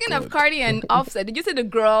 Oh my Speaking God. of Cardi and Offset, did you see the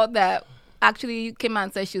girl that actually came out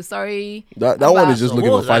and said she was sorry? That one is about- just So looking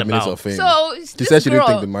what for was that 5 minutes about? of fame. So She this said she didn't girl-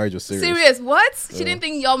 think the marriage was serious. Serious? What? She didn't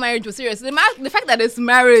think your marriage was serious. The fact that it's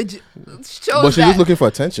marriage shows But she's that. just looking for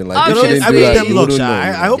attention. Like if she Obviously. didn't I do wish that, them you luck, wouldn't Sha. know.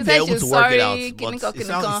 I hope She they're said able she was to work sorry. it out. Kiniko, But it kiniko.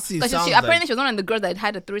 sounds- it 'Cause sounds she like- apparently she was one of the girls that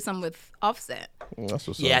had a threesome with Offset. That's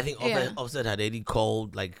what's Yeah, I up. think Yeah. Offset had already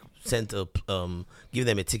called, like, sent a give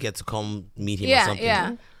them a ticket to come meet him or Yeah, something.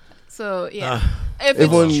 yeah. So yeah, Uh, if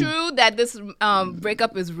Even- it's true that this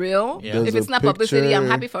breakup is real, Yeah. if There's it's a not publicity, I'm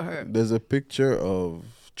picture- happy for her. There's a picture of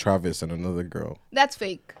Travis and another girl, That's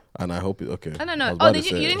fake. and I hope it. Okay. I don't I know. was Oh, about did to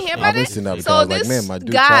you say, didn't hear I about haven't it? seen that because So I was this like, man, my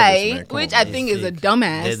dude guy, Travis, man, come which on, I man. think is a fake.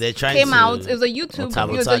 dumbass, They're trying came to out. It was a YouTube. It was a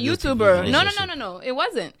sabotage these people's YouTuber. No, relationship. no. It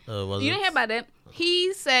wasn't. Oh, it wasn't? You didn't hear about it.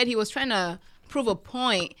 He said he was trying to prove a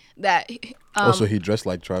point that. Also, he dressed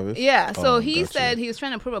like Travis. Yeah, so Oh, he gotcha. said he was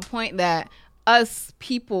trying to prove a point that us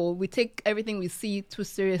people, we take everything we see too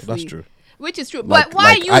seriously. That's true. Which is true. Like- but why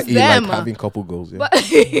like, use i.e. them? Like having couple goals. Yeah. But,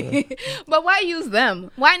 but why use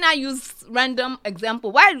them? Why not use random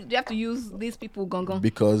example? Why do you have to use these people, Gong?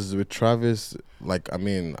 Because with Travis, like, I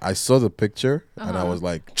mean, I saw the picture and I was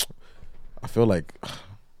like, I feel like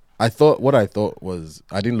I thought was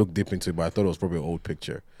I didn't look deep into it, but I thought it was probably an old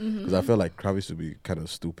picture because I felt like Travis would be kind of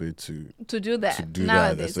stupid to To do that do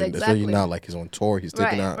nowadays, that. Especially now, like he's on tour, he's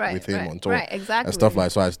taking out with him on tour, right, exactly. and stuff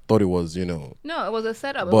like. So I thought it was, No, it was a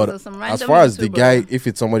setup. It But was some random as far as the YouTuber. guy, if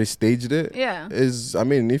it's somebody staged it, Yeah. is I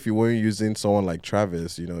mean, if you weren't using someone like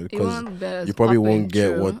Travis, It because won't be as you probably up and won't get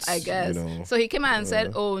true, what's I guess. So he came out and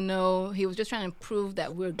said, "Oh no, he was just trying to prove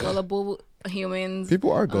that we're gullible humans.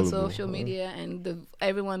 People are on gullible, social media, and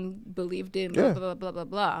everyone believed him. Yeah. Blah blah blah blah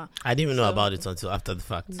blah." I didn't even know about it until after the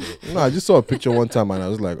fact. No, I just saw a picture one time and I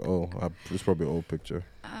was like, oh, it's probably an old picture.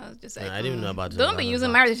 I was just like, I didn't even know about it. Don't be Blah, using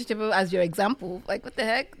blah, marriage relationship as your example. Like, what the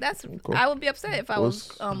heck? That's Cool. I would be upset if I was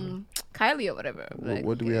What's- Kylie or whatever. Like,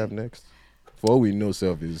 What do we have next? For all we know,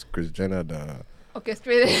 self is Chris Jenner. Okay,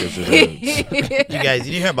 straight. You guys,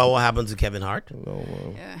 did you hear about what happened to Kevin Hart?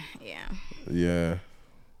 Yeah. Yeah.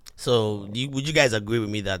 So, would you guys agree with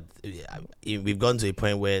me that we've gotten to a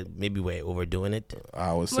point where maybe we're overdoing it?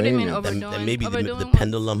 I was What do you saying mean it. overdoing? And maybe the Overdoing what?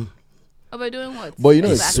 pendulum. Overdoing what? But you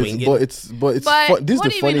know, Exactly. it's But this is what the do you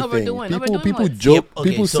mean funny thing. overdoing? People Overdoing what? joke. Yep, okay,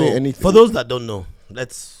 people so say anything. For those that don't know,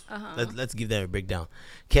 let's give them a breakdown.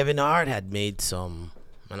 Kevin Hart had made some,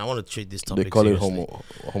 and I want to treat this topic they call it seriously.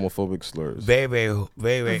 homophobic slurs. Very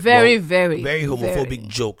Very homophobic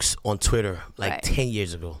jokes on Twitter like Right. 10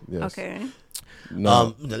 years ago. Yes. Okay.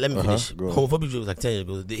 No. Let me finish. go on. Homophobic jokes like 10 years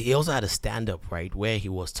ago. He also had a stand-up, right, where he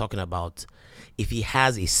was talking about if he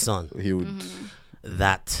has a son He would.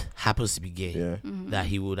 that happens to be gay, Yeah. that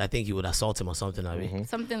I think he would assault him or something like that.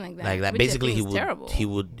 Something like that. Like that. which I Basically, think he is would terrible.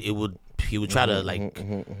 he would try to like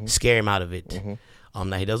scare him out of it.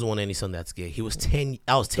 That he doesn't want any son that's gay. He was 10.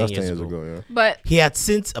 That was 10 That's 10 years years ago. ago. Yeah. But He had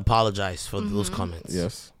since apologized for those comments.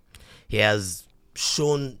 Yes. He has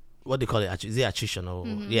shown what they call it. Is it attrition or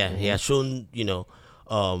yeah? He has shown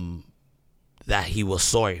that he was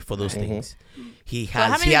sorry for those things. He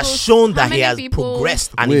how has many has people- shown how that he many has people-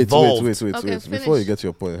 progressed and Wait. evolved. Okay, Before you finish. get to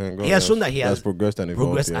your point, hang on. He has shown that he has progressed and evolved.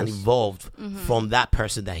 Progressed and yes. evolved from that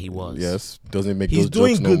person that he was. Yes. Doesn't make He's those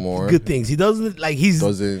doing jokes good no more. good things. He doesn't like he's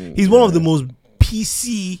Doesn't- he's one of yeah. the most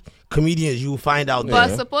PC comedians you will find out there. But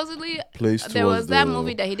Yeah. supposedly Plays there was towards that the-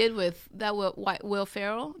 movie that he did with that Will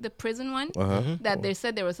Ferrell, the prison one, Uh-huh. that they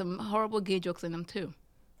said there were some horrible gay jokes in them too.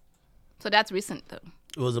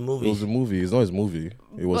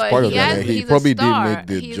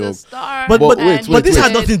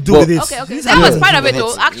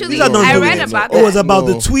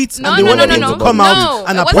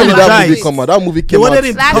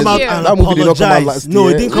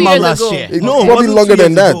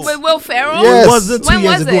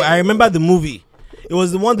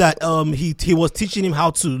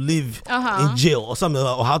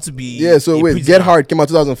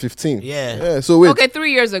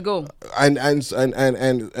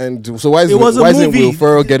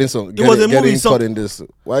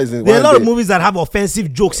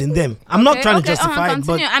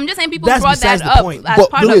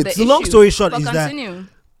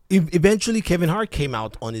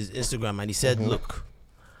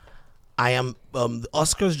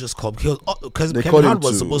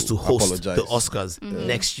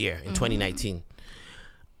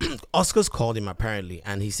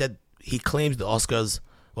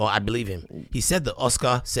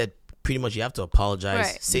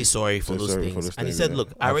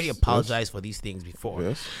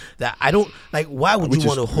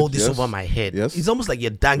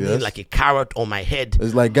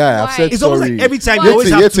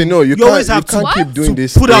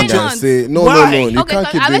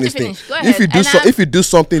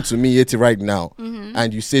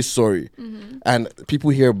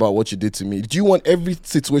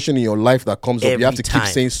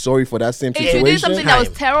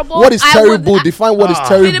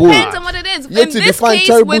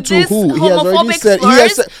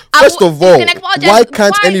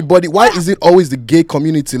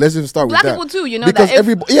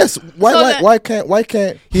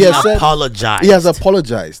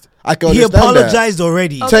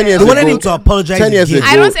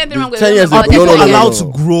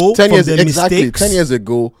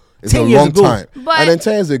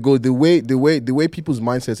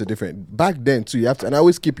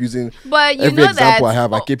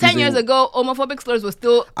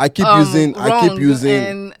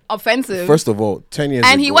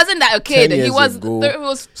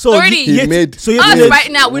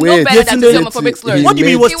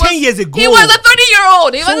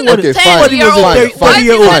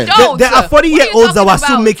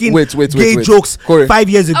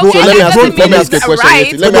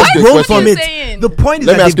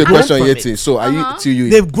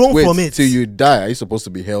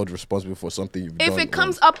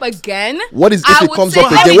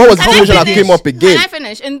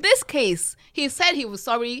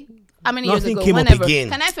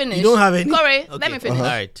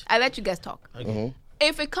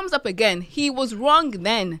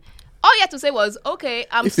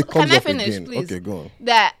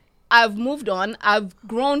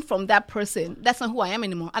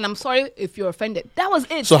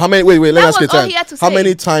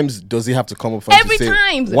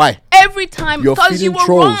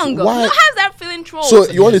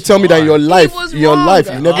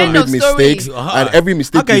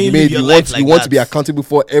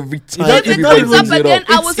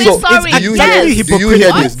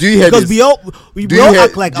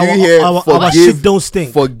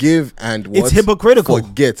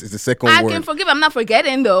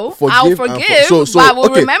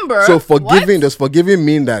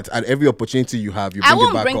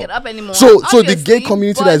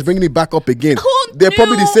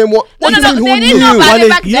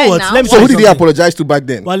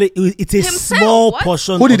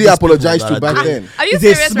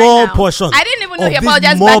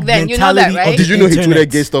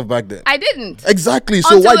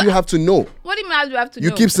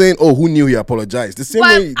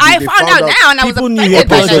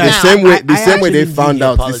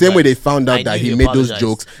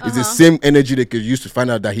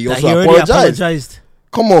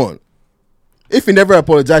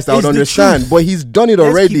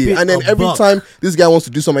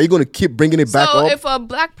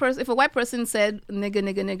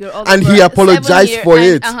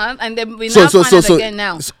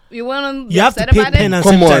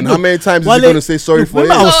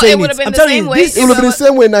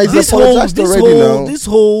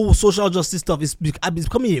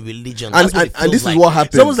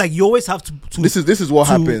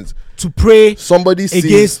 happens? To pray. Somebody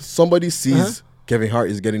against, sees Kevin Hart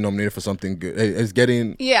is getting nominated for something good. Is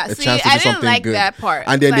getting a chance to do I didn't something like good. that part.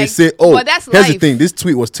 And then like, they say, "Oh, but that's here's the life. thing. This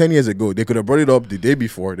tweet was 10 years ago. They could have brought it up the day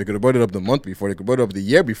before. They could have brought it up the month before. They could have brought it up the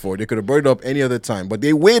year before. They could have brought it up any other time. But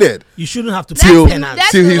they waited You shouldn't have to till pay penance.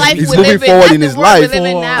 that's till the life he's we moving live in. forward That's in the his world we life, live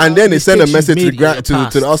in now. and then they send a Mistakes message you've to made in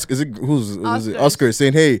the the Oscar. Is it Oscars. Oscar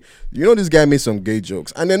saying, "Hey, you know this guy made some gay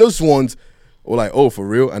jokes," and then those ones. or like, oh, for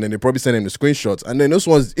real? And then they probably send him the screenshots. And then those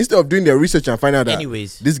ones, instead of doing their research and find out that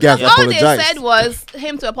this guy's all apologized. All they said was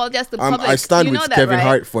him to apologize to the public. I stand with Kevin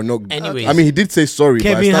Hart for no... Anyways. I mean, he did say sorry,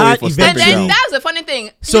 Kevin but I Hart stand with for stepping down. And then that's the funny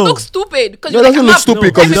thing. So, he looks stupid. No, he doesn't look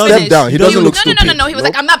stupid because he stepped down. He doesn't look stupid. No. He was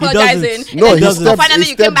like, I'm not apologizing. No, he finally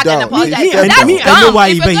you came back and apologized. I know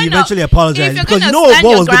why he eventually apologized. Because you know what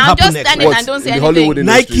was going to happen next. And don't say anything.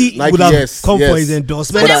 Nike would have come for his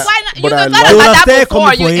endorsement. But I like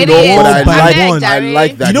I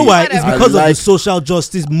like that. You know why? It's because of the social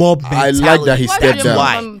justice mob mentality. I like that he stepped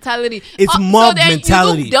down. It's mob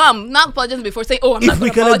mentality. You look dumb, not apologizing before saying, "Oh, I'm not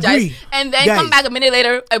going to apologize," and then come back a minute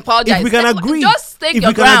later and apologize. If we can agree, just take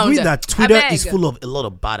your ground. Agree that Twitter is full of a lot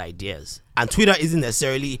of bad ideas, and Twitter isn't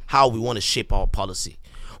necessarily how we want to shape our policy.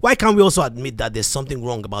 Why can't we also admit that there's something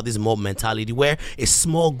wrong about this mob mentality where a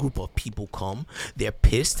small group of people come, they're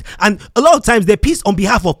pissed, and a lot of times they're pissed on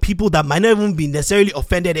behalf of people that might not even be necessarily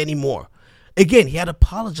offended anymore. Again, he had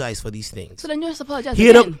apologized for these things. So then you just apologize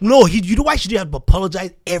again. You know why should you have to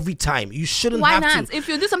apologize every time? You shouldn't have to. Why not? If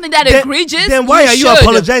you do something that egregious, then why are you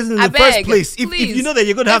apologizing in the first place? If you know that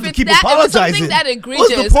you're going to have to keep apologizing. If it's something that egregious,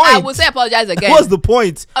 what's the point? I would say apologize again. What's the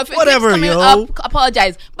point? Whatever,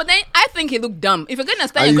 apologize. But then I think he looked dumb. If you're going to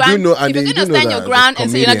stand your ground,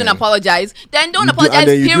 and say you're not going to apologize, then don't apologize,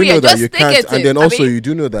 period. Just stick it. And then also you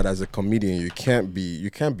do know that as a comedian, we can't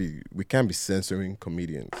be censoring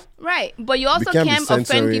comedians. Right, but you also can't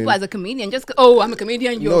offend people as a comedian. Just I'm a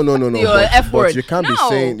comedian. No. You're F word. But you can't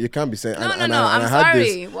be saying. No. I'm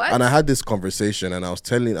sorry. What? And I had this conversation, and we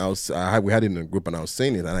had it in a group, and I was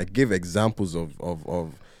saying it, and I gave examples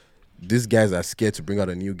of these guys are scared to bring out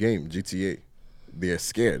a new game, GTA. They're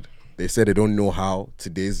scared. They said they don't know how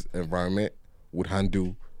today's environment would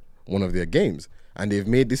handle one of their games. And they've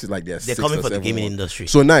made this is like their they're coming for the gaming industry.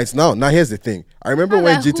 So now here's the thing. I remember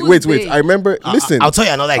when GTA. Wait. I remember. Listen, I'll tell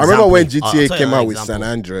you another example. I remember when GTA came out with San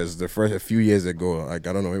Andreas a few years ago. Like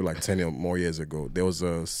I don't know, maybe like 10 or more years ago. There was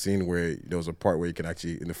a scene where there was a part where you could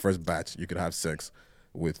actually in the first batch you could have sex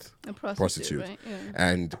with a prostitute. Right? Yeah.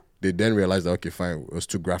 And they then realized that okay, fine, it was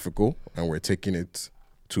too graphical and we're taking it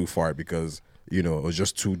too far because it was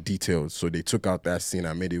just too detailed. So they took out that scene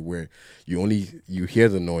and made it where you hear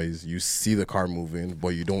the noise, you see the car moving, but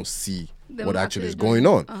you don't see what actually is going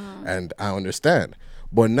on. And I understand.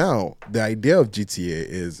 But now the idea of GTA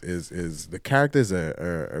is the characters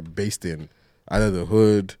are based in either the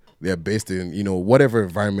hood, they're based in, whatever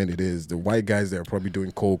environment it is. The white guys, they're probably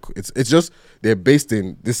doing coke. It's just they're based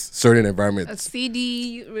in this certain environment. A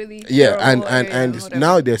CD really. Yeah, and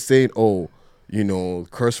now they're saying,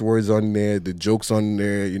 curse words on there, the jokes on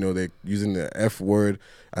there, they're using the F word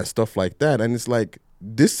and stuff like that. And it's like,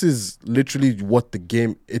 this is literally what the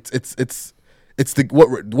game, what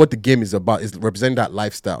the game is about, is representing that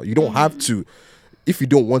lifestyle. You don't have to, if you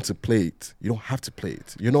don't want to play it, you don't have to play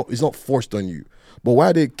it. It's not forced on you. But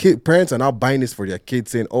why parents are now buying this for their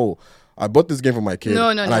kids saying, oh, I bought this game for my kid,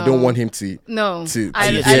 and I don't want him to. No,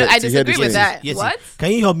 I disagree with that. Yes, what?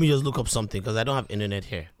 Can you help me just look up something because I don't have internet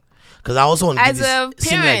here? Because I also want to give this a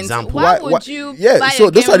similar parent, example. Why would you? Yeah, so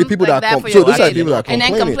those are the people that come. So those are the people that and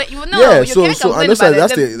then complain. You can't complain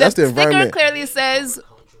about it. That's the environment. The sticker clearly says.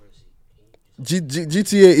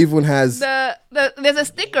 GTA even has there's a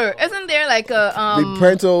sticker, isn't there? Like a the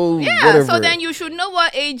parental whatever. So then you should know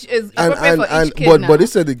what age is appropriate for each kid. But they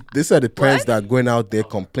said the parents that are going out there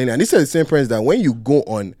complaining, and these are the same parents that when you go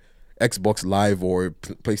on Xbox Live or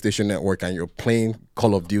PlayStation Network and you're playing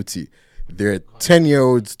Call of Duty, there are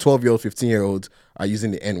 10-year-olds, 12-year-olds, 15-year-olds are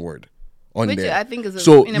using the N-word on which there. I think is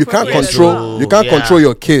so you can't control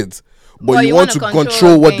your kids, but you want to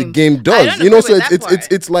control what the game does. So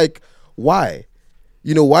it's like, why?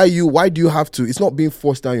 Why do you have to? It's not being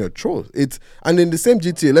forced down your throat. And in the same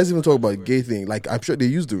GTA, let's even talk about gay thing. Like I'm sure they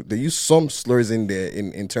use some slurs in there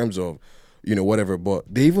in terms of whatever, but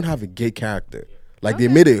they even have a gay character. Like they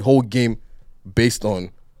made a whole game based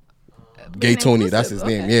on Gay Tony. That's his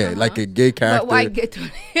name. Yeah, like a gay character. But why Gay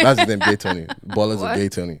Tony? That's his name, Gay Tony. Ballers of Gay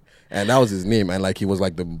Tony. And that was his name. And like he was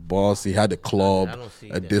like the boss. He had a club,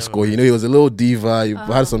 a disco. He was a little diva. He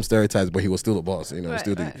had some stereotypes, but he was still the boss.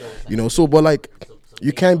 So but like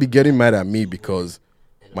you can't be getting mad at me because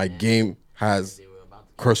my game has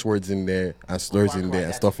curse words in there and slurs in there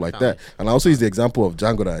and stuff like that. And I also use the example of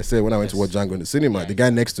Django that I said when I went to watch Django in the cinema. The guy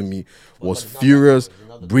next to me was furious,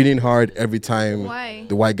 breathing hard every time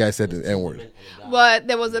the white guy said the N-word. But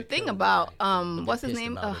there was a thing about what's his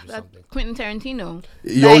name? That Quentin Tarantino.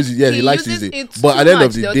 He likes to use it. But at the end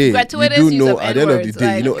of the day, you do know. At the end of the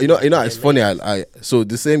day, it's funny. So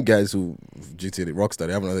the same guys who GTA Rockstar,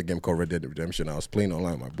 they have another game called Red Dead Redemption. I was playing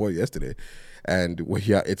online with my boy yesterday, and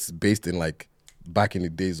it's based in like back in the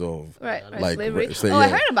days of like slavery. So, I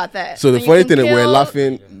heard about that. So the when funny thing is we're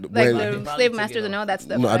laughing like the slave masters and all that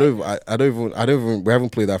stuff. No, right? I don't even. We haven't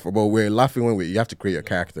played that for, but we're laughing when you have to create your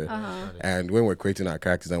character, and when we're creating our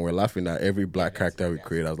characters, and we're laughing at every black character we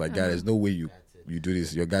create. I was like, guys, there's no way you do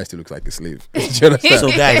this. Your guy still looks like a slave. Do you understand?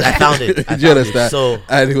 So guys, I found it. Do you understand? So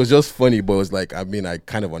and it was just funny, but it was like, I mean, I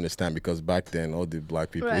kind of understand because back then all the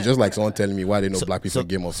black people, it's just like someone telling me why they know black people in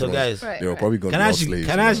Game of Thrones. Guys, they were probably going to be slaves.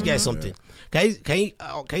 Can I ask you guys something?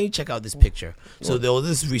 Can you check out this picture? So there was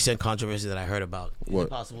this recent controversy that I heard about.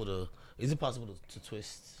 Is it possible to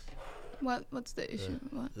twist? What's the issue?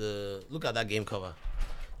 What? Look at that game cover.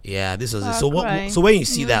 Yeah, this was it. So so when you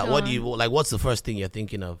see that, what do you like? What's the first thing you're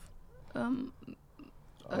thinking of?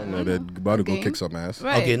 I don't know. They're about to go kick some ass.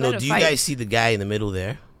 Right, okay, no. Do you guys see the guy in the middle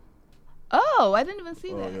there? Oh, I didn't even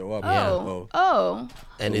see that. Yeah, Oh.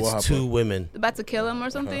 And it's two women. About to kill him or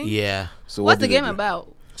something? Yeah. So what's the game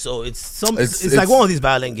about? So it's like one of these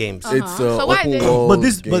violent games. It's So why open did-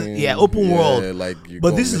 world. open world. Like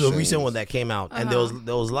But this is a recent one that came out, and there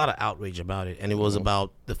was a lot of outrage about it, and it was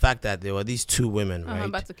about the fact that there were these two women, right?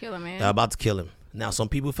 About to kill him, man. They're about to kill him. Now, some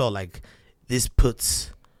people felt like this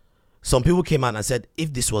puts. Some people came out and said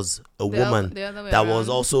if this was a woman the other way that was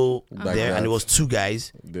around. also there and it was two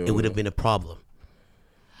guys, They it would have were- been a problem.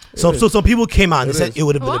 So some people came out and said it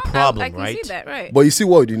would have been a problem, I can right? see that, right? But you see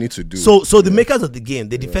what you need to do. So the makers of the game,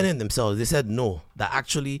 they defended themselves. They said no, that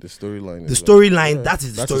actually the storyline. the storyline, that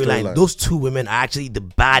is the That's the storyline. storyline. Those two women are actually the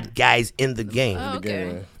bad guys in the game. Oh,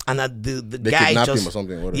 okay. And that the They guy kidnap just him or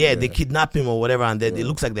something, whatever, they kidnap him or whatever, and it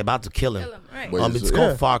looks like they're about to kill him. Right. But It's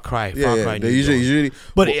called Far Cry. Far Cry. They New Dawn. usually.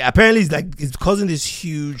 But apparently, it's causing this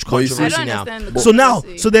huge But you see- controversy I don't now. understand the So now,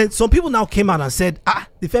 controversy. so then some people now came out and said,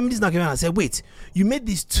 the feminists now came out and said, wait, you made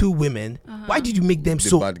these two women. Why did you make them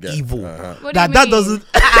so bad guy. evil? What do That you that mean? doesn't.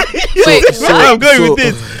 Wait, That's where I'm going so- with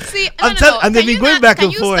this. See, I'm no, telling- no. and they've Can been you going not- back can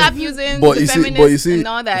and you forth. Stop using But the you see- feminists but you see- and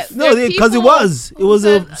all that. No, There are because it people was who a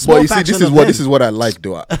said- small But you see, faction this is of what them. this is what I like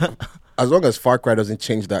though. As long as Far Cry doesn't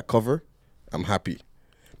change that cover, I'm happy.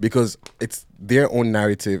 Because it's their own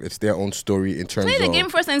narrative, it's their own story in terms Play the of game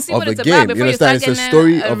first and see of what a it's game. about before you start understand? It's a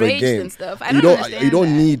getting story of a enraged game. and stuff. I you don't don't understand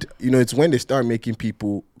don't that. need it's when they start making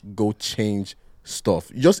people go change stuff.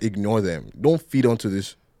 You just ignore them. Don't feed onto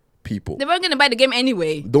this people. They weren't going to buy the game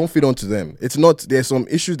anyway. Don't feed onto them. It's not. There's some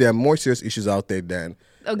issues. There are more serious issues out there than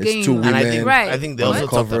A it's game. two And women. I think they on also the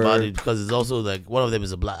talked cover. about it because it's also like one of them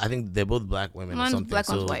is a black. I think they're both black women or One's something. black,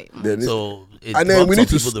 so, one's white. So it And then rubbed we some need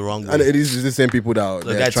to. people the wrong way. And it is the same people that Like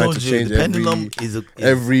they're I trying told to you, change the pendulum is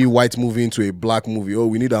every white movie into a black movie. Oh,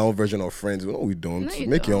 we need our own version of Friends. No, we don't. No, you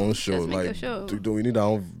Make your don't. own show. Just make Like, your show. do we need our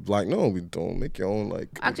own? Like, no, we don't. Make your own. Like,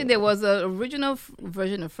 Actually, there was an original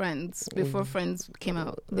version of Friends before Friends came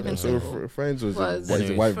out. Living so Single. Friends was Was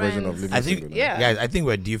a white version of Friends. Living I think, Single. Yeah. guys, I think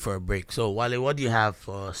we're due for a break. So, Wale, what do you have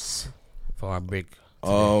for us for our break?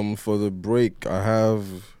 For the break, I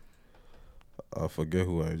forget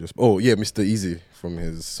who I just. Oh yeah, Mr. Easy from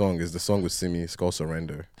his song is the song with Simi. It's called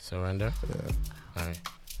Surrender. Surrender. Yeah. All right.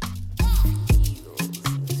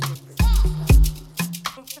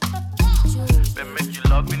 Baby, make you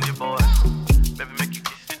love in the boy. Baby, make you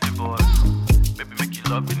kiss in the boy. Baby, make you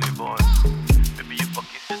love in the boy. Baby, you fuck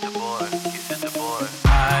kiss the boy. Kiss the boy.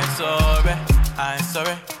 I'm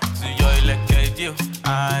sorry to your elected you.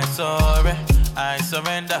 I'm sorry, I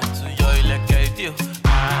surrender to your elected you.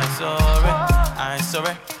 I'm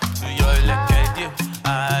sorry to your elected you.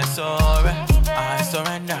 I'm sorry, I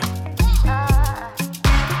surrender.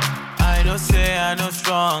 I know say I know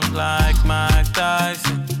strong like Mike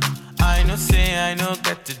Tyson. I know say I know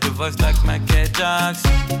get to the voice like Michael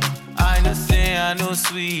Jackson. I know say I know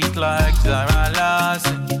sweet like Zara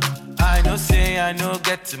Larson. I know say I know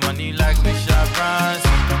get the money like Michelle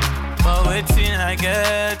Branson. But waiting I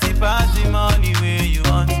get it pass the money where you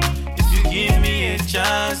want. If you give me a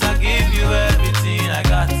chance, I'll give you everything I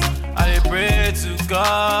got. I pray to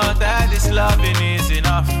God that this loving is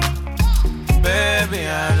enough. Baby,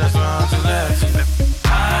 I just want to let you know.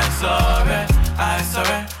 I'm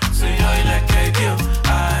sorry to your elected you.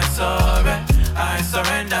 I'm sorry, I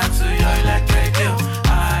surrender to your elected you.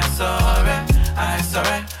 I'm sorry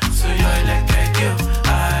to your elected you.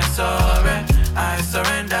 I'm sorry, I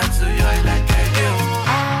surrender to your elected you.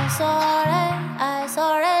 I'm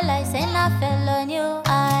sorry, like saying I fell on you.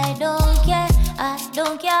 I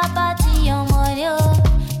don't care about your money.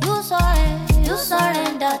 You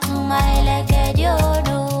surrender to my leg, you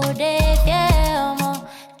know they fear more.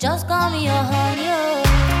 Just call me your honey,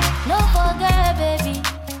 no forget, baby.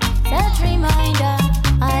 Set reminder,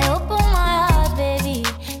 I open my heart, baby.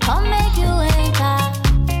 Come make you enter.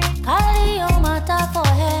 Carry your matter for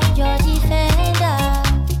head, your defender.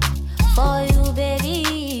 For you,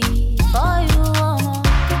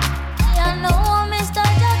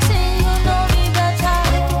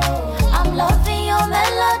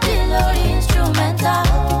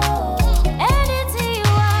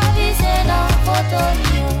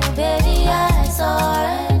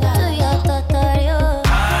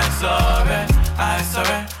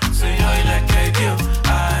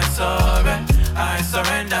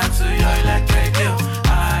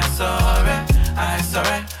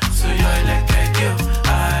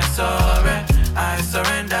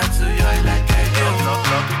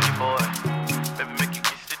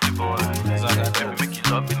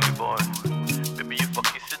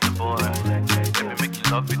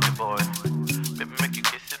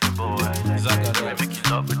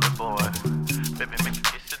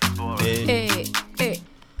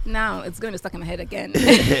 now, it's going to stuck in my head again.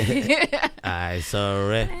 I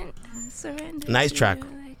surrender. Surrender Nice to track. you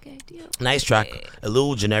like I do. Nice track. A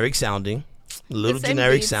little generic sounding. The same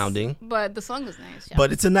beats, but the song is nice. Yeah.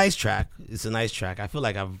 But it's a nice track. It's a nice track. I feel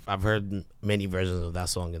like I've heard many versions of that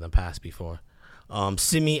song in the past before.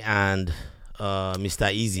 Simi and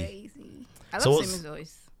Mr. Easy. Easy. I So love what's- Simi's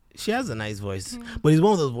voice. She has a nice voice, but it's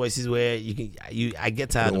one of those voices where I get I tired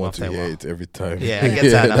don't of want after to a hear while. it every time. Yeah, I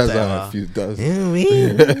get tired That's after a how I while. feel. That's how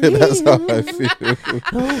I feel.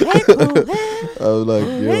 I'm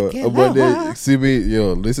like, yo, but they see me,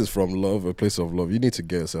 yo. This is from love, a place of love. You need to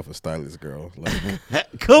get yourself a stylist, girl. Like,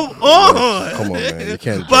 Come on, come on, man. You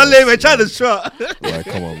can't. But dress, we're trying to try. Like,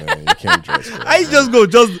 come on, man. You can't dress. Girl. I just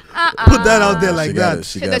put that out there like She that.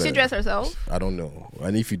 gotta- Does she dress herself? I don't know.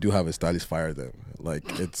 And if you do have a stylist, fire them.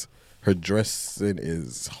 Like, it's her dressing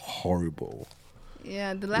is horrible.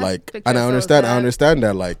 Yeah, the last Like, picture and I shows understand. I that. understand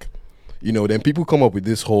that. Like, you know, then people come up with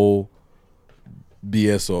this whole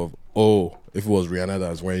BS of, oh, if it was Rihanna that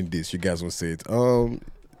was wearing this, you guys would say it. Well,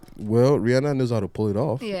 Rihanna knows how to pull it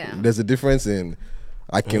off. Yeah. There's a difference in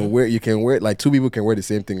you can wear, like, two people can wear the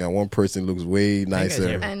same thing and one person looks way nicer.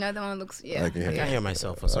 hear me. Another one looks, yeah. I can hear I can't hear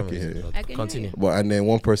myself for some I can hear reason. you. I can hear Continue. you. But and then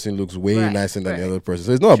one person looks way Right, nicer than the right. other person.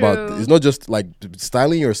 So it's not about, True. it's not just like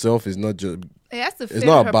styling yourself is not just It has to It's fit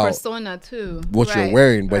not her about persona too. what you're Right,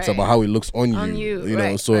 wearing, but it's right. about how it looks on you. On you, You know,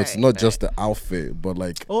 right, so it's right, not just the outfit, but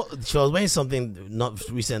like Oh, she was wearing something not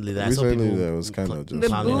recently that I saw recently people that was kind of just The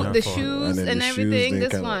clowning boot, her the for. shoes, then and the shoes, everything. then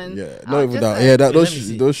This kinda- one. yeah, Oh, not even just that. like- Yeah, Let me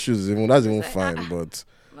see. those shoes, even that's even like, fine. But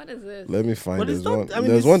What is this? let me find. But There's it's not- one. I mean,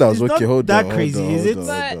 There's it's- one that was it's okay. not Hold that on, crazy, hold is on, it? hold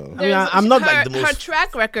But on. I mean, there's- I'm not her, like the her most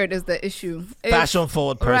track record is the issue. It's- fashion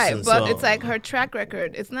forward person. right? But so it's like her track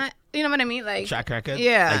record. It's not. You know what I mean? Like track record.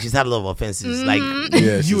 Yeah. like she's had a lot of offenses. Like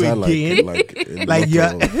Yeah, she's you had again. like a Like, lot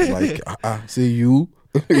yeah. of, like say you,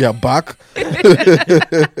 yeah, back.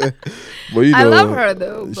 But you know, I love her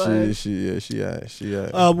though. But she.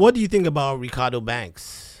 What do you think about Ricardo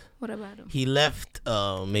Banks? what about him? He left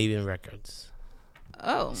Maven Records,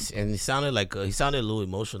 Oh, and he sounded a little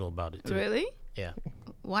emotional about it too. really? Yeah.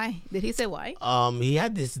 Why? Did he say why? He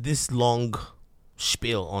had this long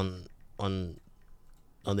spiel on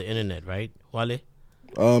the internet, right, Wale?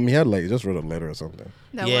 He had like, he just wrote a letter or something.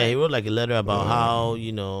 That Yeah, why? he wrote like a letter about how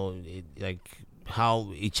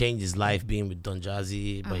how he changed his life being with Don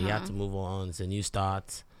Jazzy, but he had to move on. It's a new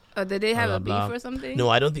start. Or did they have blah, a blah, beef blah. or something? No,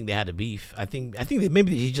 I don't think they had a beef. I think that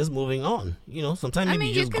maybe he's just moving on. You know, sometimes I maybe mean,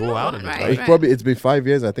 you you just can grow move out on, of it. right? Right? It's probably, it's been 5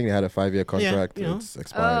 years. I think they had a 5-year contract. you know. It's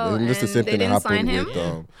expired. Oh, Isn't this the and same they thing that didn't sign happened him? with? And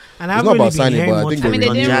I it's haven't not really about been signing, hearing but I much think I mean, they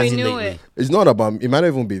from didn't Jazzy renew lately. it. It's not about. It might not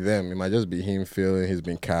even be them. It might just be him feeling he's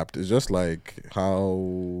been capped. It's just like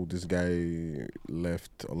how this guy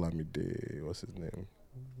left Olamide. What's his name?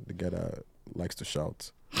 The guy that likes to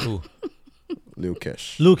shout. Who? Lil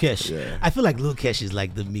Kesh. Lukesh. Yeah. I feel like Lukesh is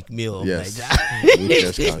like the Meek Mill of Yes. Nigeria.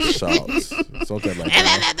 Lil Kesh can shout. Something like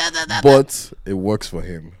that. But it works for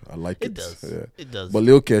him. I like it. It does. Yeah. It does. But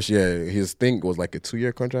Lil Kesh, yeah, his thing was like a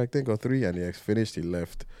 2-year contract, I think, or 3, and he finished, he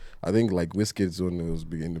left. I think like Wizkid's one was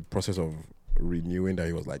in the process of renewing that.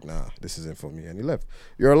 He was like, nah, this isn't for me, and he left.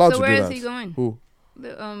 You're allowed So to where do is that. he going? Who?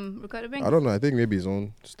 The Ricardo Banks. I don't know. I think maybe his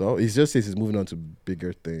own stuff. He just says he's moving on to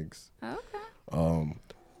bigger things. Okay.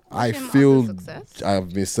 I Wish him all the feel, success.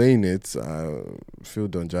 I've been saying it, I feel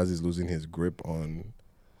Don Jazzy is losing his grip on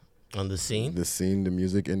On the scene. the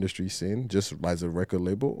music industry scene, just as a record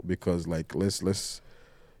label, because like let's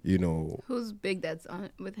you know, Who's big that's on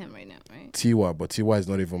with him right now, right? Tiwa, but Tiwa is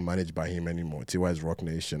not even managed by him anymore. Tiwa is Rock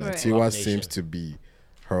Nation, and Right. Tiwa Rock seems Nation. to be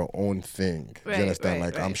her own thing. Do Right, you understand?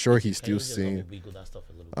 right, Like I'm right. sure he's Can you still just help me seeing, wiggle that stuff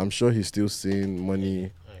a little bit? I'm sure he's still seeing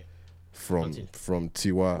money Alright. from Continue.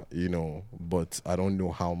 Tiwa, you know, but I don't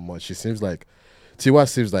know how much. Tiwa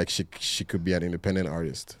seems like she could be an independent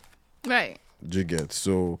artist. Right. Do you get?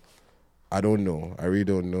 So I don't know. I really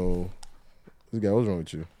don't know. This guy, what's wrong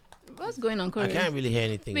with you? What's going on, I Corey? can't really hear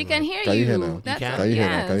anything. We man. can hear Can you you. hear now? That's can? all- Can you hear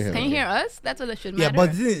now? yes. Can you hear Can now? you hear us? That's all that should Yeah, matter.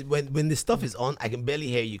 but the thing is, when the stuff is on, I can barely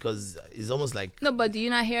hear you because it's almost like no, but do you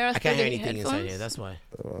not hear us? I can't hear through the anything inside headphones? here. That's why.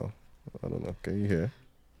 I don't know. Can you hear?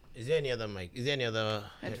 Is there any other mic? Is there any other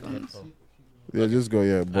Headphones. headphone? Yeah, just go.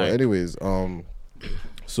 Yeah, but Alright. anyways,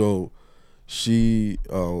 so she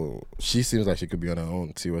seems like she could be on her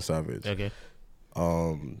own. Tiwa Savage. Okay.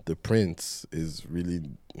 The Prince is really,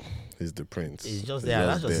 he's the Prince. He's just there.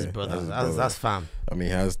 That's just his there. brother. his That's fam. I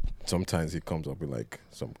mean, sometimes he comes up with like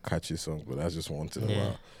some catchy songs, but that's just once in a Yeah.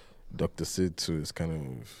 while. Dr. Sid too is kind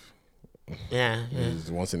of. Yeah. He's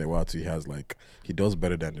once in a while too. He does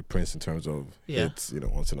better than the Prince in terms of Yeah. hits,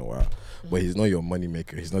 once in a while. But he's not your money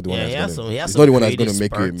maker. He's not the one Yeah, he has that's some- gonna. he has He's some not the one that's gonna creative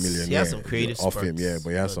make you a spurts. He millionaire has some creative off him. Yeah, spurts, but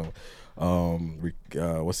he has but- some.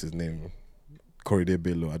 What's his name? Korede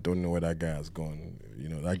Bello. I don't know where that guy has gone. You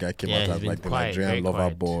know, that guy came out as like the Nigerian lover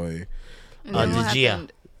boy. And then what Gia.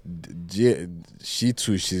 happened? She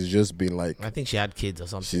too. She's just been like. I think she had kids or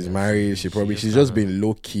something. She's married. She's just been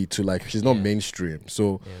low key to like. She's not mainstream.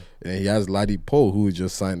 So and he has Ladi Poe, who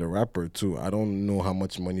just signed a rapper too. I don't know how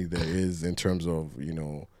much money there is in terms of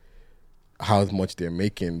how much they're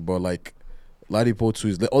making, but like Ladi Poe too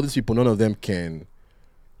is all these people. None of them can.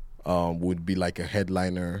 Would be like a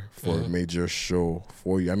headliner for a major show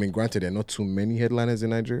for you. I mean, granted, there are not too many headliners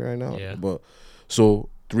in Nigeria right now, but so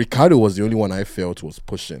Ricardo was the only one I felt was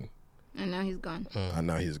pushing. And now he's gone.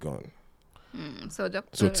 So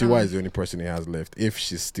Tiwa is the only person he has left if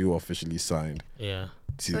she's still officially signed. Yeah.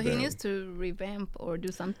 So he needs to revamp or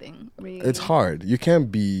do something. It's hard. You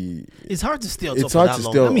can't be. It's hard to stay on It's top hard of to that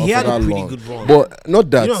stay long. on I mean, he top had of a that pretty long. good run. But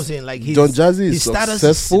not that. You know what I'm saying? Like Don Jazzy is his status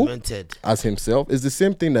successful is cemented. as himself. It's the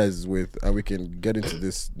same thing as with, and we can get into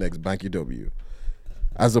this next, Banky W.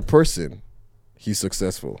 As a person, he's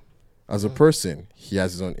successful. As a person, he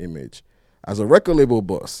has his own image. As a record label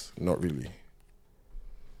boss, not really.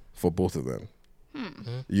 For both of them.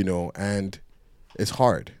 And it's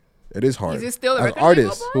hard. It is hard. Is he still a As record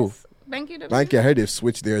artists, label boss? who? Banky W? Banky, I heard they've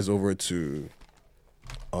switched theirs over to,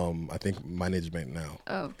 I think, management now.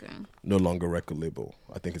 Oh, okay. No longer record label.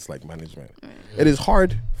 I think it's like management. Right. It is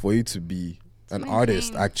hard for you to be an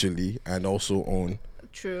artist, actually, and also own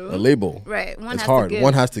a label. Right. It's hard.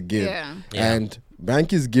 One has to give. Yeah. And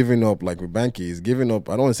Banky's giving up, like with Banky, he's giving up,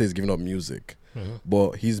 I don't want to say he's giving up music.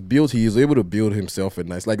 But he's able to build himself a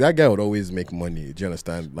nice, like that guy would always make money. Do you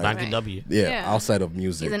understand? Like Banky W. Yeah, outside of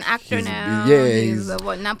music. He's an actor now. Yeah, he's a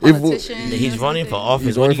not politician. He's running for office.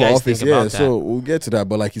 He's running for office. Yeah, so we'll get to that.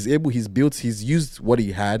 But like he's used what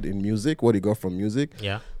he had in music, what he got from music.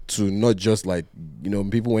 Yeah. To not just like,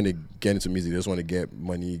 people when they get into music, they just want to get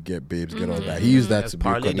money, get babes, get all that. He used that to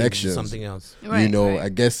build connections. Something else. Right. I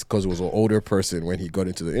guess because it was an older person when he got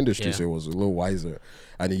into the industry, so it was a little wiser.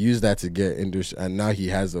 And he used that to get industry, and now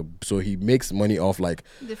he makes money off like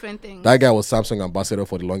different things. That guy was Samsung ambassador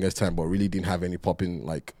for the longest time, but really didn't have any popping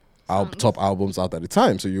like top albums out at the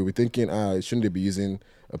time. So you'll be thinking, shouldn't they be using?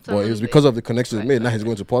 But it was because of the connections he made. Now he's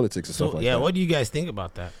going to politics and stuff like that. Yeah, what do you guys think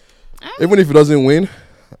about that? Even if he doesn't win,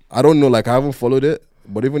 I don't know. Like I haven't followed it.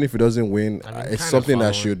 But even if he doesn't win, it's something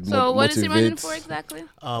that should motivate. So what is he running for exactly?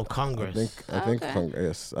 Congress. I think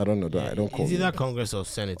Congress. I don't know. I don't quote me. Is it that Congress or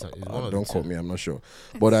Senate? Don't quote me. I'm not sure.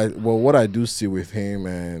 But what I do see with him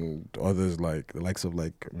and others like the likes of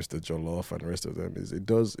like Mr. Jollof and the rest of them is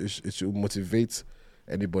it should motivate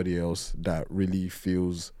anybody else that really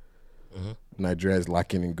feels Nigeria is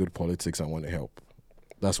lacking in good politics and want to help.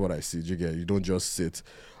 That's what I see. You don't just sit.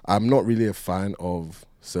 I'm not really a fan of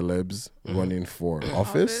celebs running for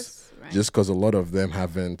office right. Just because a lot of them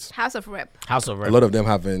haven't House of Rep. A lot of them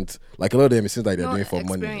haven't, like a lot of them it seems like they're doing for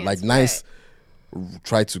money. Like Nice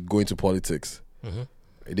tried to go into politics.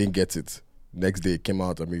 He didn't get it. Next day it came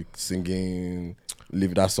out, singing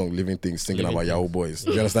that song Living Things, singing about Yahoo Boys.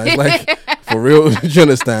 Do you understand? It's like for real, do you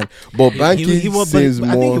understand? But Banky seems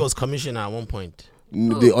more, I think he was commissioner at one point.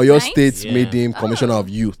 The Oyo State made him commissioner of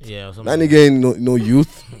youth. Yeah, and again, no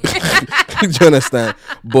youth. Do you understand?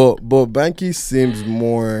 But Banky seems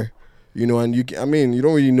more, and you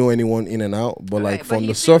don't really know anyone in and out. But like from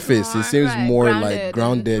the surface, he seems more like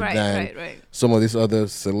grounded than some of these other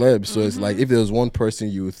celebs. So it's like if there was one person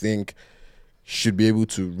you would think should be able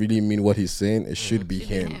to really mean what he's saying, it should be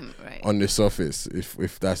him. On the surface,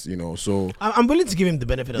 if that's so I'm willing to give him the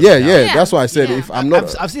benefit of the doubt. Yeah, that's why I said if I'm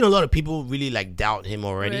not, I've seen a lot of people really like doubt him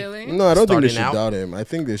already. Really? No, I don't think they should doubt him. I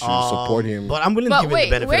think they should support him. But I'm willing to give him the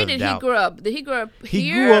benefit of the doubt. Where did he grow up? Did he grow up here?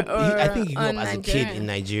 He grew up. I think he grew up as a kid in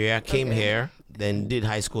Nigeria. Came here, then did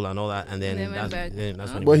high school and all that, and then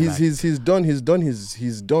that's when. But he's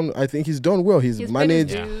done. I think he's done well. He's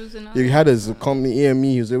managed. He had his company EME.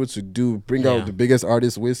 He was able to bring out the biggest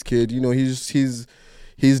artist, Wizkid.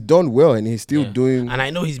 He's done well, and he's still doing. And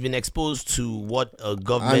I know he's been exposed to what a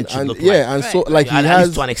government should look like. Yeah, and so like he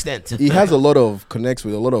has to an extent. He has a lot of connects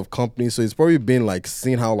with a lot of companies, so he's probably been like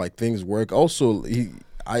seeing how like things work. Also,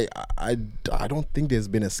 I don't think there's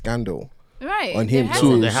been a scandal. Right. On him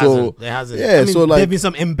too. There hasn't. Yeah. So like there've been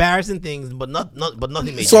some embarrassing things, but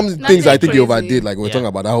nothing major. Some things I think he overdid. Like we're talking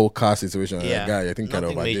about that whole car situation. Yeah. That guy, I think kind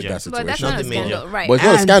of overdid that situation. But that's not a scandal, right? But it's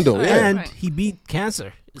not a scandal. Yeah. And he beat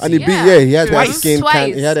cancer. And he had that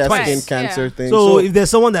skin cancer thing. So if there's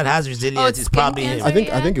someone that has resilience, it's probably him. I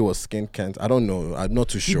think it was skin cancer. I don't know. I'm not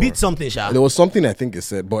too sure. He beat something, Sha. There was something I think it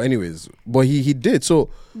said. But anyways, he did. So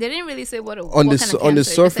they didn't really say what on the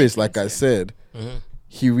surface, like I said.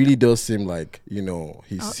 he really does seem like, you know,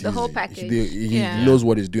 the whole package. He knows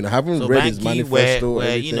what he's doing. I haven't read his manifesto.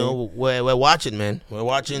 We're you know, we're watching, man. We're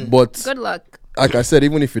watching. But good luck. Like I said,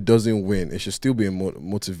 even if it doesn't win, it should still be a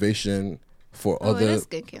motivation for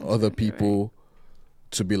other people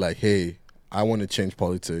to be like, hey, I want to change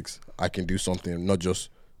politics. I can do something, not just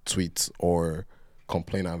tweet or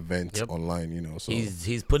complain and vent online, you know. So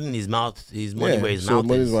he's putting his money where his mouth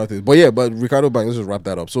is. But Ricardo Banks, let's just wrap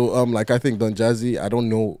that up. So like I think Don Jazzy, I don't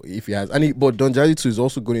know if he has any, but Don Jazzy too is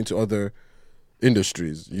also going into other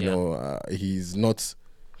industries. You know, he's not.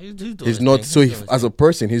 He's not. So as a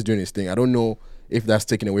person, he's doing his thing. I don't know if that's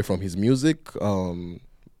taken away from his music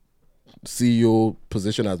CEO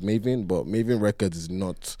position as Maven, but Maven Records is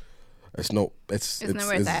not. It's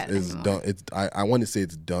done. I want to say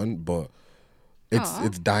it's done, but.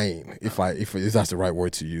 It's dying, if that's the right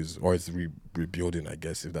word to use, or it's rebuilding, I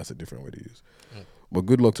guess, if that's a different way to use. But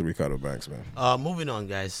good luck to Ricardo Banks, man. Moving on,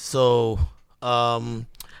 guys. So I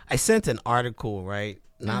sent an article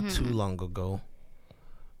not too long ago.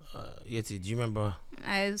 Yeti, do you remember?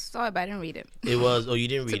 I saw it, but I didn't read it. It was you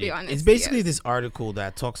didn't read it. Honest, it's basically this article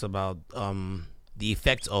that talks about the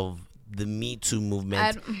effects of the Me Too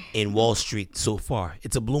movement in Wall Street so far.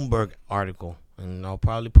 It's a Bloomberg article, and I'll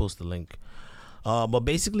probably post the link. But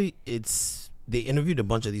basically, they interviewed a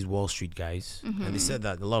bunch of these Wall Street guys, and they said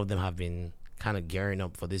that a lot of them have been kind of gearing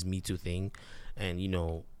up for this Me Too thing, and you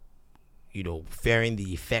know, fearing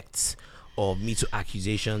the effects of Me Too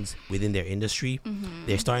accusations within their industry.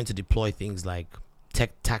 They're starting to deploy things like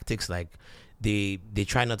tactics, like they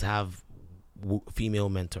try not to have female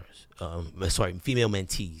mentors, female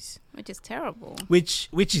mentees, which is terrible. Which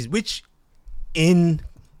in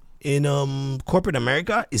corporate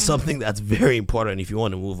America is something that's very important if you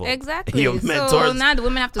want to move on. Exactly. Your mentors so now the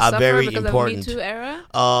women have to suffer very because important. of the Me Too era.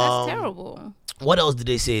 That's terrible. What else did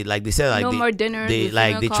they say? Like they said, like no more dinners. They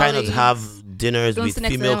try not to have dinners with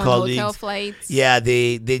female colleagues. Hotel flights. Yeah,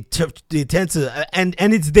 they tend to, and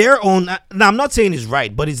it's their own. Now I'm not saying it's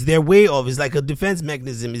right, but it's their way of. It's like a defense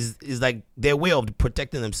mechanism. Is like their way of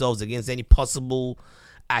protecting themselves against any possible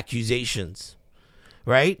accusations,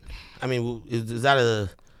 right? I mean, is that a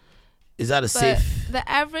safe? The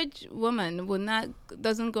average woman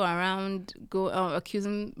doesn't go around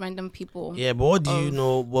accusing random people. Yeah, but what do you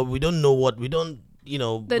know? What we don't know. What we don't, you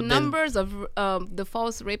know. The numbers of the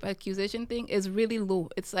false rape accusation thing is really low.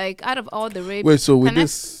 It's like out of all the rape. Wait, so with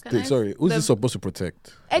this thing, who's this supposed to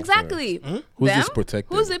protect? Exactly. Who's this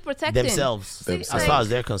protecting? Who's it protecting? Themselves. As far as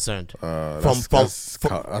they're concerned.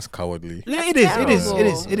 That's cowardly.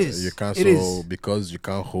 It is. You can't because you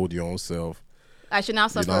can't hold your own self. I should now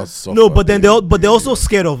suffer. No, but then they're also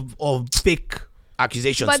scared of fake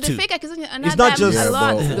accusations but too. The fake accusations are it's not just a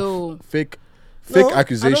lot though. Fake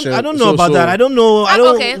accusations. I don't know about that. I don't know.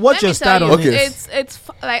 Okay, what's your stat on it? It's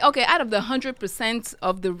like out of the 100%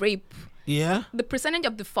 of the rape. Yeah. The percentage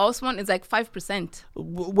of the false one is like 5%.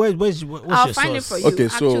 What's I'll your find source? it for you. Okay,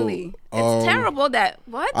 so actually, it's terrible that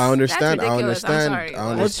I understand. That's ridiculous.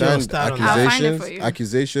 I'm sorry.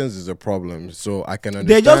 Accusations is a problem, so I can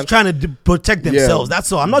understand. They're just trying to protect themselves.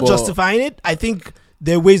 That's all. I'm not justifying it. I think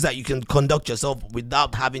there are ways that you can conduct yourself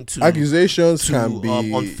without having to accusations can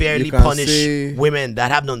be unfairly punish women that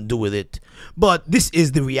have nothing to do with it. But this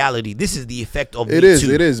is the reality. This is the effect of it.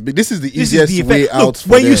 It is. But this is the easiest way out. Look,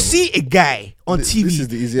 when you see a guy on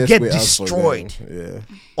TV get destroyed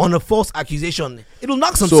on a false accusation, it'll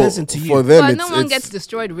knock some sense into you. For them, but no one gets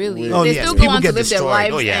destroyed really. They still go on to live their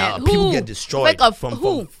lives. Oh yeah, people get destroyed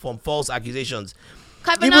from false accusations.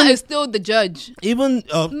 Kavanaugh is still the judge. Even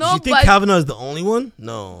you think Kavanaugh is the only one?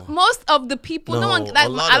 No. Most of the people, no one. I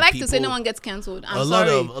like to say no one gets cancelled. I'm sorry.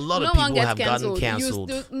 A lot of people have gotten cancelled.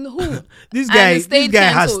 Who? This guy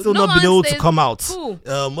has still not been able to come out. Who?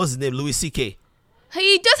 What's his name? Louis C.K.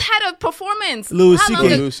 He just had a performance. Louis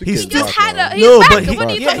C.K. He just had a. What are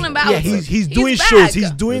you talking about? Yeah, he's doing shows. He's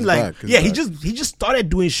doing he just started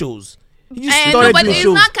doing shows. He just started doing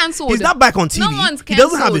shows. Not cancelled. He's not back on TV. No one's he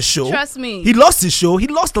doesn't have a show. Trust me. He lost his show. He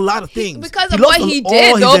lost a lot of things because of what he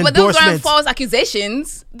did, though. But those weren't false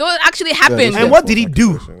accusations. Those actually happened. And what did he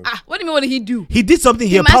do? What do you mean? What did he do? He did something.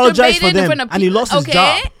 He apologized for them, and he lost his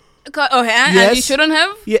job. And you shouldn't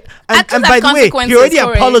have. Yeah, and by the way, he already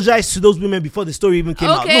apologized to those women before the story even came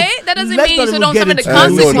out. Okay, that doesn't mean you don't suffer the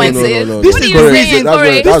consequences. No. This is the reason.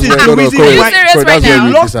 This is the reason why. That's where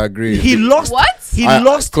we disagree. He lost. What? He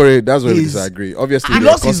lost. Corey, that's where we disagree. Obviously, he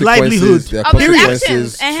lost his livelihood. There are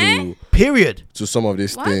consequences to some of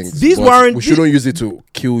these things. These weren't. We shouldn't use it to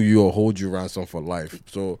kill you or hold you ransom for life.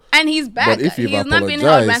 So. And he's back. He's not being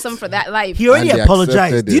held ransom for that life. He already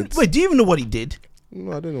apologized. Do you even know what he did?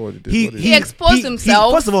 No, I don't know what he did. He exposed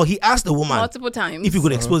himself. First of all, he asked the woman multiple times if he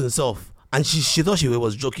could expose himself. And she thought she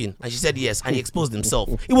was joking. And she said yes. And he exposed himself.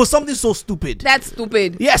 It was something so stupid. That's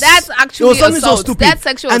stupid. Yes. That's actually it was something assault. so stupid. That's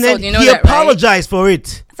sexual and assault. Then You know he that, apologized for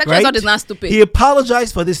it. Sexual assault is not stupid. He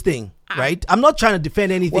apologized for this thing. Right? I'm not trying to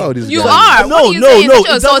defend anything. Wow, you are. No, what are you saying?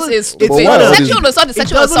 Sexual assault is stupid. Sexual assault is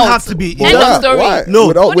sexual it doesn't assault. have to be. End of story. No.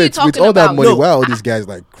 What are you with talking all that about? money, No. why are all these guys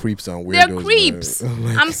like creeps and weirdos? They're creeps.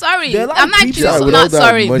 Like, I'm sorry. There are a lot I'm of creeps actually out with not all that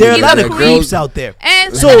sorry. money. There are a He's lot a of creep. creeps out there.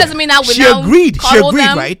 And So that doesn't mean that we she now agreed. She cuddle agreed,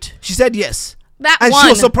 them. right? She said yes. That And one. she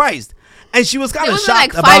was surprised. And she was kind There of wasn't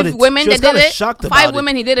shocked like about 5 it. women She was that did kinda it. shocked 5 about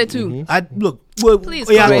women it. he did it too. Look. Well, Please,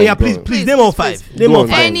 yeah, Corey. yeah, please Please, name all please, 5. Name all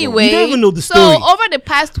 5. Anyway, you don't even know the so story. over the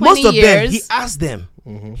past 20 Most of years, them, he asked them.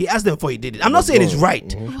 He asked them before he did it. I'm not saying it's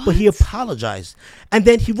right, but he apologized. And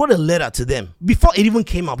then he wrote a letter to them before it even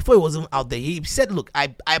came out, before it was even out there. He said, look,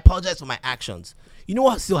 I apologize for my actions. You know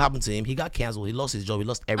what still happened to him? He got canceled. He lost his job. He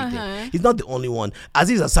lost everything. He's not the only one.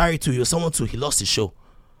 Aziz Ansari too. He was someone too. He lost his show.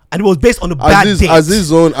 And it was based on a bad date.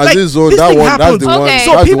 Aziz own, this that thing one, happens. that's the one. Okay.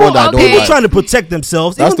 So That's the people, one that I don't people like. trying to protect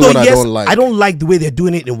themselves. That's even the though, one I yes, don't like. I don't like the way they're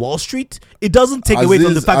doing it in Wall Street. It doesn't take away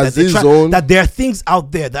from the fact that there are things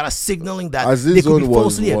out there that are signaling that they could be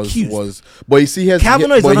falsely accused. But you see,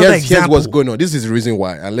 Kavanaugh is another here's example. what's going on. This is the reason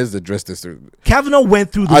why, and let's address this. Kavanaugh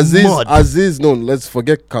went through the mud. Aziz, no, let's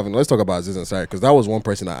forget Kavanaugh. Let's talk about Aziz Ansari, because that was one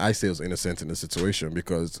person that I say was innocent in the situation,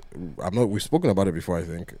 because we've spoken about it before, I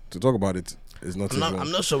think. To talk about it is not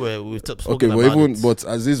I'm not sure we've spoken okay, about it. But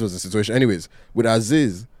Aziz was the situation. Anyways, with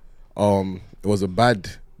Aziz, it was a bad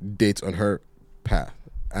date on her path.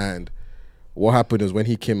 And what happened is when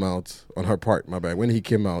he came out, on her part, my bad, when she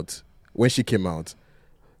came out,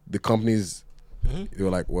 the companies, they were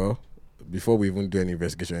like, well, before we even do any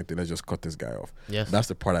investigation or anything, let's just cut this guy off. Yes. That's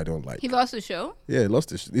the part I don't like. he lost the show. Yeah, he lost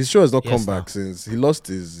his show has not Yes, come back since he lost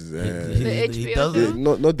his The He HBO doesn't-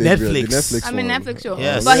 show? not the Netflix. Netflix I mean one. Netflix show.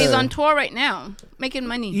 Yes. But he's on tour right now, making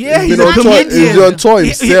money. Yeah, He's he's been a on tour. comedian. He's on tour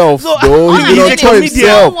himself, So, though. he's He's been a on tour comedian.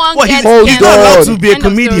 himself. One Well, gets hold he's canceled. not allowed on. to be a End of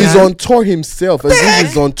comedian. story. He's on tour himself.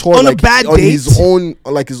 Aziz is on tour On a like bad on his date. own,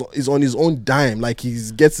 like he's on his own dime. Like he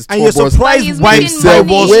gets his And tour you're bus But surprised he's why making Wall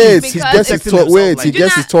money Street Wait, because he it's- gets his protecting tour. himself Wait, like he that.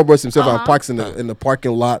 gets his tour bus himself and Uh-huh. parks in the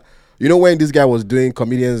parking lot. You know when this guy was doing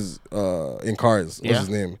comedians in cars? What's Yeah. his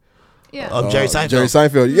name? Yeah. Jerry Seinfeld. Jerry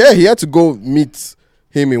Seinfeld. Yeah, he had to go meet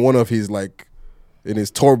him in one of his in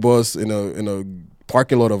his tour bus in a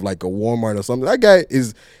parking lot of like a Walmart or something. That guy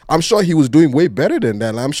is. I'm sure he was doing way better than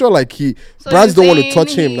that. Like, I'm sure So brands you're don't want to saying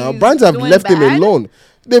touch him now. he's Brands have doing left him bad? alone.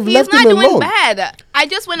 They've He's left not him doing alone. bad. I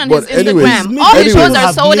just went on But his anyways, Instagram. All his anyways. shows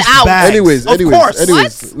are sold Mixed out. bags. Anyways, Of course.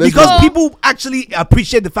 let's Because go. people actually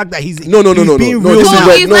appreciate the fact that he's No. he's being real This is now.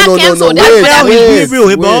 where- He's not canceled, that's Wait, what I Now mean. he's wait, being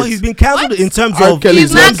real, bro. wait. He's been cancelled in terms R. of Kelly's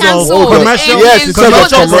He's not one. cancelled. Hold on. commercial. And Yes, his in terms of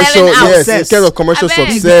shows are commercial. selling out. Yes, in terms of commercial I bet. He's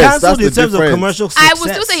been success. That's cancelled the in terms of difference. commercial success. I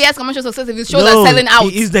will still say he has commercial success if his shows No, are selling out.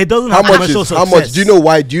 He doesn't How have much commercial is success. how much? Do you know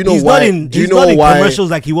why? Do you know He's why? not in- Do you he's know not in why? commercials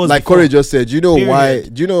like he was Like before. Corey just said. Do you know why?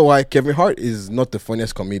 Period. Do you know why Kevin Hart is not the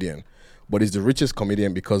funniest comedian, but he's the richest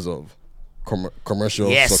comedian because of commercial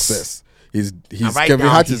Yes. success. He's right Kevin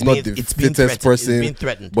now, Hart he's is not being- the it's being fittest threatened. It's person, being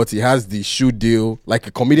threatened. but he has the shoe deal, like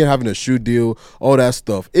a comedian having a shoe deal, all that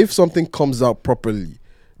stuff. If something comes out properly,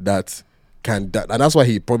 and that's why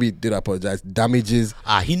he probably did apologize, damages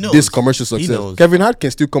He knows. this commercial He success. knows. Kevin Hart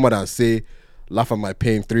can still come out and say, laugh at my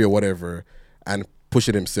pain 3 or whatever, and push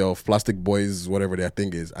it himself, Plastic Boys, whatever their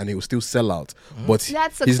thing is, and he will still sell out. But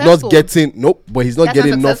That's he's successful. not getting he's not That's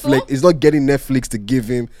getting not successful? Netflix. He's not getting Netflix to give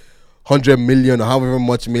him 100 million or however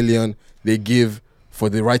much million they give for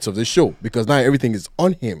the rights of the show, because now everything is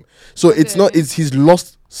on him. So it's not. He's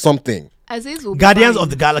lost something. Aziz will be Guardians fine. of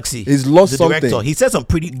the Galaxy. He's lost the something. Director. He said some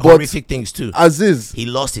pretty But horrific things too. Aziz. He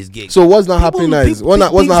lost his gig. So what's not People- happening now is people- what's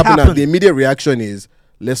not things happening now. happen. The immediate reaction is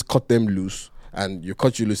let's cut them loose, and you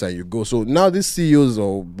cut you loose and you go. So now these CEOs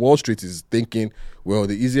of Wall Street is thinking, well,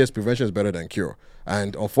 the easiest prevention is better than cure.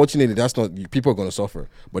 And unfortunately, that's not. People are going to suffer.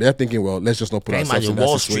 But they're thinking, well, let's just not put Can you ourselves in imagine that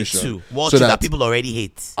Wall Street situation. too? Wall so Street that people already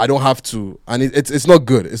hate. I don't have to, and it's not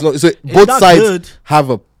good. It's not. So both not sides good,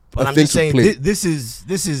 have a But I'm thing just to saying, play. this is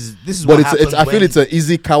But what happens I feel when- it's an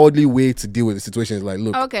easy, cowardly way to deal with the situation. It's like,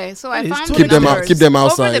 look, Okay, so I It's found too Keep them numbers. keep them Over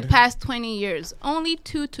outside. the past 20 years, only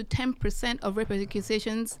 2 to 10% of rape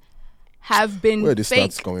accusations have been Where are the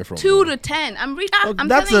faked. stats coming from, 2 bro? to 10. I'm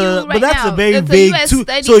that's telling you a right but that's now. a very It's vague US two.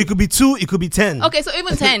 study. So it could be 2, it could be 10. Okay, so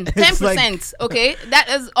even 10, 10%. It's like- Okay, that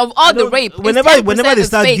is of all the rape. it's Whenever 10% they is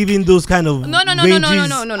start fake. giving those kind of No. ranges,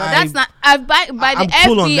 That's not. By the I'm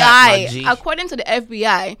cool on that, my FBI, G. according to the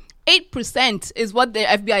FBI, 8% is what the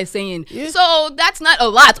FBI is saying. So that's not a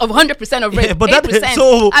lot of 100% of rape. Yeah, but 8%.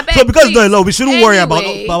 so because it's not a law, we shouldn't worry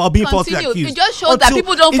about being falsely continue. accused. It just shows that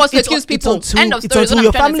people don't falsely accuse people. End of story. Until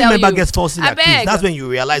your family member gets falsely accused, that's when you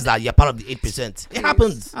realize that you're part of the 8%. It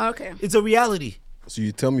happens. Okay. It's a reality. So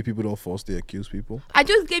you tell me people don't falsely accuse people? I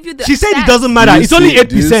just gave you the. She said stats. it doesn't matter. It's only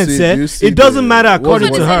 8%, sir. It doesn't matter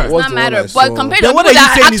according to her. It does not matter. But compared to Then what people are you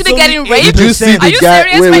that saying are actually it's getting only raped, Did you see are you the guy?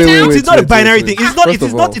 serious right now? It's not a binary thing.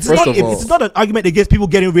 It's not an argument against people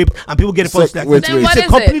getting raped and people getting falsely accused. Then what It's a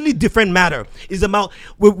is it? completely different matter. It's about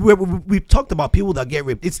we've talked about people that get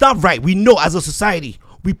raped. It's not right. We know as a society.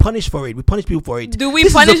 We punish for it. We punish people for it. Do we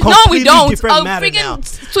This is a punish? No, we completely don't. A different matter now. freaking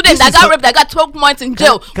student This that is got a- raped, that got 12 months in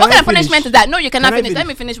jail. Can What I kind of punishment finish? is that? No, you cannot Can I finish. Let finish?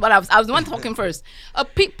 me finish what I was the one talking first.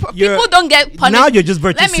 People You're- don't get punished. now you're just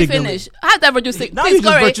virtue Let me signaling. finish. How's that virtue signaling? Now you're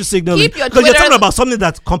just virtue signaling Keep your because you're Twitter. talking about something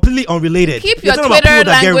that's completely unrelated. Keep You're your talking about Twitter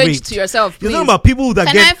people that get language raped. to yourself, You're please. talking about people that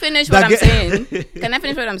Can get. I finish what that I'm get- saying? Can I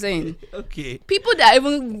finish what I'm saying? Okay. People that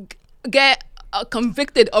even get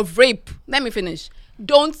convicted of rape, let me finish,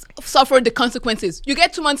 don't suffer the consequences. You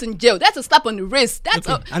get 2 months in jail. That's a slap on the wrist. That's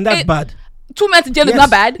Okay. And that's bad. 2 months in jail Yes. is not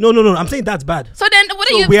bad. No. I'm saying that's bad. So then, what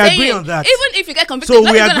So are you we saying? agree on that. Even if you get convicted, So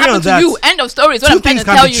nothing's we gonna agree happen on to that. you. End of story. Is what Two I'm trying things to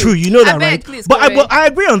can tell be you. true. You know that, I beg, right? Please, But Corey. I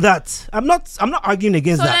agree on that. I'm not arguing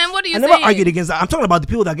against So that. then what are you I never saying? argued against that. I'm talking about the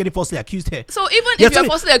people that are getting falsely accused here. So even if You're you're telling-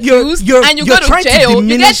 falsely accused and you go to trying jail,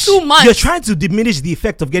 you get 2 months. You're trying to diminish the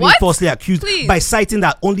effect of getting What? falsely accused Please. by citing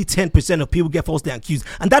that only 10% of people get falsely accused,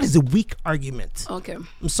 and that is a weak argument. Okay.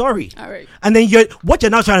 I'm sorry. All right. And then what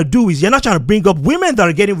you're now trying to do is you're not trying to bring up women that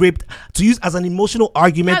are getting raped to use as an emotional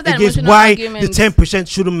argument How's that against emotional why argument? the 10%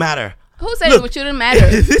 shouldn't matter. Who said Look, it shouldn't matter?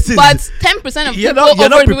 this is- But 10% of You're people not- you're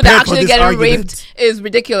not over people that prepared for actually this getting argument. raped is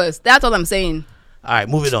ridiculous. That's all I'm saying. All right,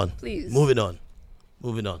 moving on. Please. Moving on.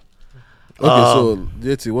 Okay, so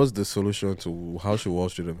JT, what's the solution to how should Wall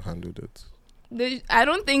Street have handled it? I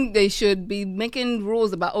don't think they should be making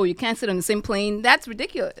rules about, you can't sit on the same plane. That's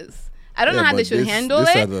ridiculous. I don't know how they should handle these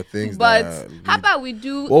it. are the things but that how about we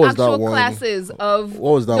do What was that actual one- classes of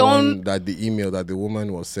What was that don't one that the email that the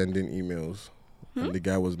woman was sending emails and the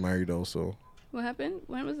guy was married also? What happened?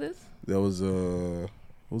 When was this? There was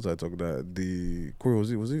what was I talking about? The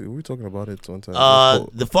Corey, were we talking about it one time?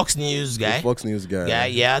 The Fox News guy. The Fox News guy.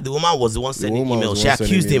 Yeah. The woman was the one sending woman emails. was the She one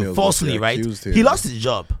sending accused him emails, but falsely, she right? accused him. He lost his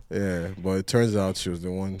job. Yeah, but it turns out she was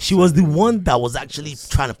the one. She was the one that was actually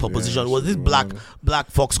trying to proposition. Was this she was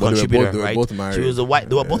black Fox But they were contributor, both- they were right? both married. She was a white.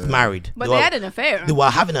 They were both married. But they they were, had an affair. They were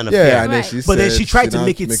having an Yeah, affair. and then Right. she But then said she tried to now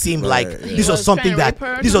make it seem like right. this was was something trying to that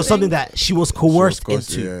rape her or this was something something? that she was So, of coerced course,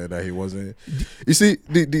 into. yeah, that he wasn't. You see,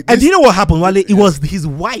 And do you know what happened, Wale? It was his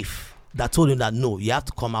wife that told him that no, you have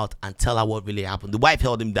to come out and tell her what really happened. The wife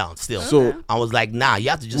held him down still. So- I was like, nah, you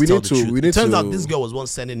have to just We tell need the to- truth. we It need turns to- out this girl was one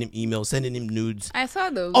sending him emails, sending him nudes, I saw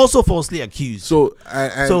those. also falsely accused. So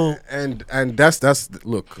So- and that's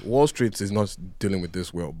look, Wall Street is not dealing with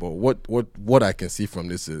this well. But what I can see from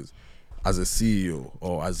this is, as a CEO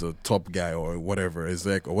or as a top guy or whatever,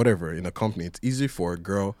 exec or whatever in a company, it's easy for a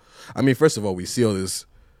girl. I mean, first of all, we see all this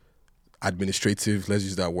administrative, let's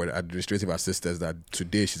use that word, administrative assistants, that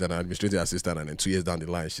today she's an administrative assistant and then 2 years down the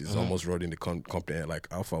line she's almost running the company. And like,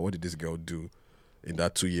 Alpha, what did this girl do in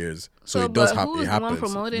that 2 years? So So, it does but happen. who's It the one happens.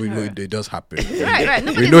 promoting We know her? it does happen. Right.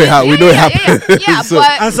 We know it happens. Yeah, So- but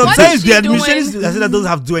And what is sometimes she the administration doing? doesn't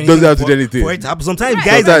have to do anything. Doesn't have to do anything. For it to happen. Sometimes Right.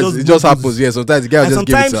 guys Sometimes it just happens. Yeah, sometimes the guy And just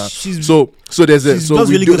give it to her. sometimes she's- So there's a she so does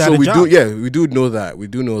we really do good at so her we job. we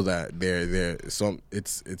do know that there some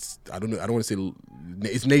it's I don't want to say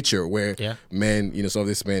it's nature where men, some of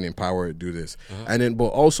these men in power do this, and then but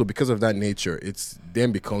also because of that nature, it's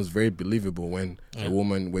then becomes very believable when a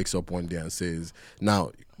woman wakes up one day and says,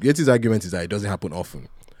 now Yeti's argument is that it doesn't happen often,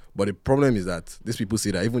 but the problem is that these people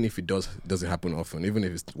say that even if it doesn't happen often, even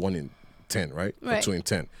if it's 1 in 10, right, or 2 in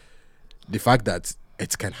 10, the fact that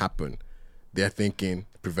it can happen, they're thinking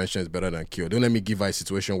prevention is better than cure. Don't let me give her a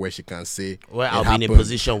situation where she can say, Where it I'll be in a happened.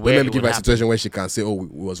 position where Don't let me it give would her a situation where she can say, oh,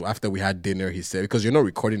 it was after we had dinner, he said, because you're not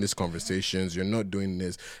recording these conversations, you're not doing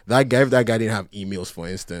this. If that guy didn't have emails, for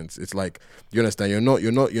instance, it's like, you understand, you're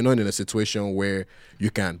not in a situation where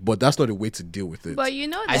you can, but that's not the way to deal with it. But you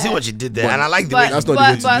know that. I see what you did there, But and I like the But- way That's not the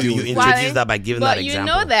way to but- deal you with it. introduced that by giving that But example.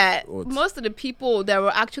 you know that What? most of the people that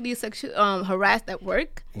were actually harassed at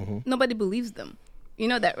work, nobody believes them. You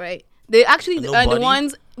know that, right? They actually are the Nobody?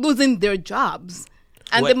 ones losing their jobs.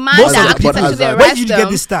 And Wait, the man most that of the actually people- sexually Where Where harassed did you them, get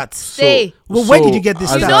this stats? say, Where did you get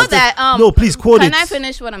this as stats? you know that, no, please quote can it. I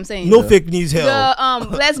finish what I'm saying? No fake news here. The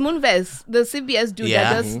Les Moonves, the CBS dude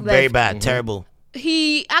that does very left, bad, terrible.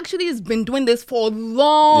 he actually has been doing this for a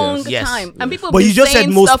long Yes. time, and people But have you been just said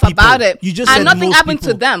saying most stuff people. about it, You just and said nothing most happened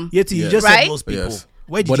people. to them. Yet you Yes. just Right? said most people. Yes.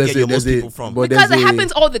 Where did you get your most people from? Because it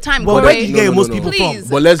happens all the time. But where did you get your most people from?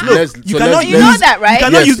 But let's you know that, right? You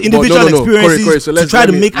cannot use individual experiences to try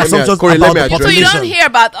to make assumptions about the population. So you don't hear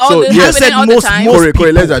about all this happening all the time.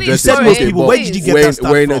 Corey, let's address it. Most people. Where did you get that stuff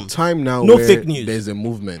from? We're in a time now no where fake news. There's a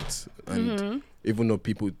movement, and even though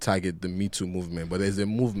people target the Me Too movement, but there's a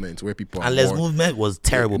movement where people are Unless movement was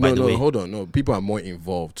terrible, by the way. Hold on. No, people are more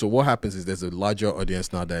involved. So what happens is there's a larger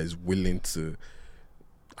audience now that is willing to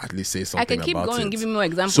at least say something about it. I can keep going and give you more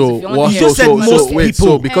examples So if you want to hear. You just said most people.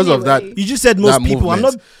 So because of that, you just said most people.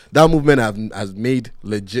 That movement has made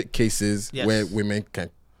legit cases where women can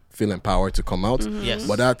feel empowered to come out. Yes.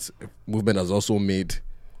 But that movement has also made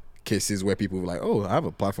cases where people were like, oh, I have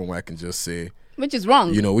a platform where I can just say, which is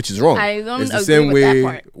wrong. Which is wrong. I don't It's the agree same with way that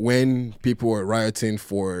part. when people were rioting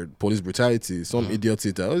for police brutality. Some idiots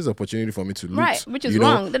said, "Oh, this is an opportunity for me to loot." Right, which is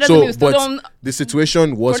wrong. That doesn't mean you still don't the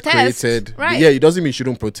situation was protest, created. right. Yeah, it doesn't mean you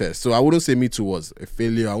shouldn't protest. So I wouldn't say Me Too was a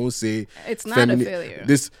failure. I won't say it's not a failure.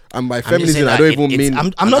 And by feminism, I don't even mean.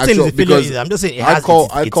 I'm not saying it's a failure either. I'm just saying it has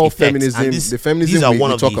I call feminism the feminism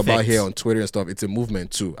we talk about here on Twitter and stuff. It's a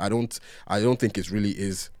movement too. I don't think it really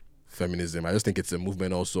is feminism. I just think it's a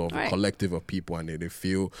movement also of a collective of people, and they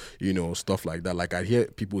feel, stuff like that. Like I hear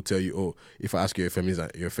people tell you, oh, if I ask you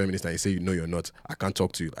you're a feminist and you say you're not, I can't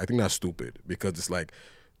talk to you. I think that's stupid, because it's like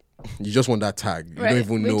you just want that tag. You don't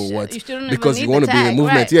even know what, because you want to be in a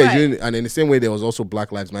movement. And in the same way there was also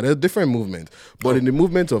Black Lives Matter. There's a different movement. But in the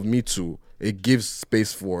movement of Me Too, it gives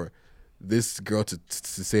space for this girl to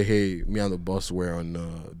say, hey, me and the boss were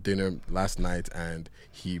on dinner last night and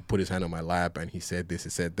he put his hand on my lap and he said this,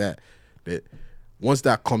 he said that. That once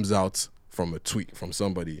that comes out from a tweet from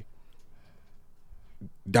somebody,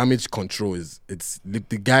 damage control it's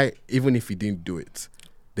the guy, even if he didn't do it,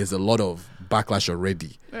 there's a lot of backlash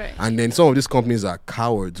already. Right. And then some of these companies are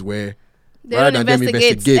cowards where they rather don't than them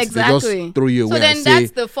investigate, they just throw you away. So then and say,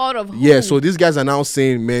 that's the fault of who? Yeah, so these guys are now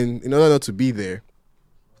saying, man, in order not to be there,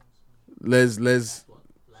 let's just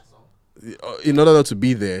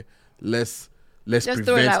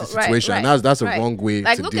prevent the situation. Right. That's a wrong way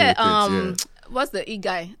to look deal at with it. What's the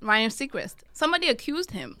guy? Ryan Seacrest. Somebody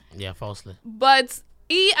accused him. Yeah, falsely. But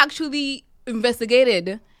he actually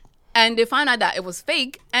investigated, and they found out that it was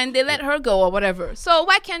fake, and they let her go or whatever. So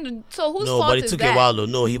why can't? So whose fault is that? No, but it took a while though.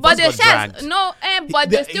 No, he got dragged. But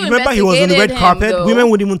they still remember he was on the red carpet. Women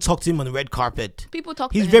wouldn't even talk to him on the red carpet. People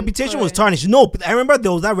talked. His reputation was tarnished. No, I remember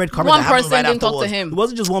there was that red carpet. One person didn't talk to him. It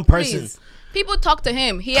wasn't just one person. Please. People talked to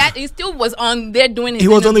him. He still was on there doing his He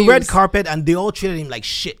was interviews. on the red carpet and they all treated him like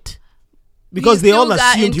shit. Because they all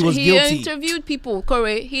assumed he was guilty. He interviewed people,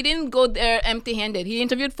 Corey. He didn't go there empty-handed. He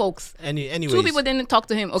interviewed folks. Anyways, 2 people didn't talk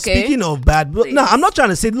to him, okay? Speaking of bad... No, I'm not trying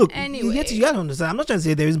to say... Look, anyway. you have to understand. I'm not trying to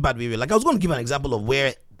say there isn't bad behavior. Like, I was going to give an example of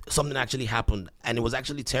where something actually happened and it was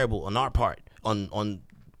actually terrible on our part. On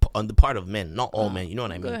the part of men. Not all men. You know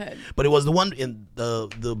what I mean? Go ahead. But it was the one in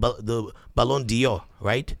the Ballon d'Or,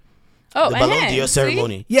 right? Oh, the Ballon d'Or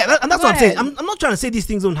ceremony. Yeah, and that's what I'm saying. I'm not trying to say these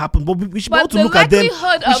things don't happen, but we should be able to look at them.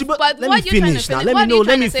 Let me finish now.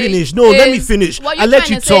 Let me finish. No, let me finish. I'll let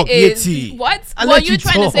you talk, Yeti. What you're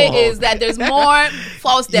trying to say is that there's more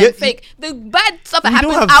false than fake. The bad stuff that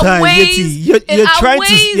happens outweighs. You're trying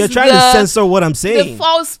to censor what I'm saying. The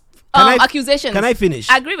false accusations. Can I finish?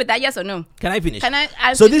 I agree with that. Yes or no? Can I finish? Can I?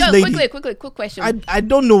 So this lady, quick question. I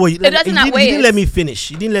don't know what you. It doesn't outweigh. You didn't let me finish.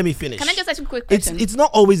 You didn't let me finish. Can I just ask you a quick question? It's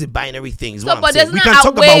not always a binary thing. Is what but I'm saying. doesn't We can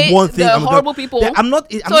talk about one thing. The horrible people.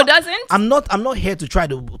 It doesn't. I'm not here to try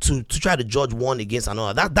to judge one against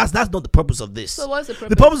another. That's not the purpose of this. So what's the purpose?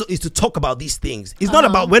 The purpose is to talk about these things. It's not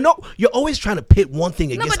about you're always trying to pit one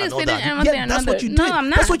thing against another. That's what you did. No, I'm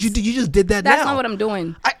not. That's what you did. You just did that. That's not what I'm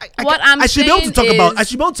doing. I should be able to talk about. I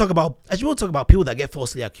should be able to talk about people that get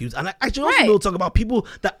falsely accused, and I should also be able to talk about people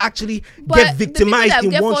that actually get victimized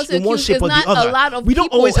in one shape or the other. We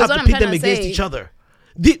don't always have to pit them against each other.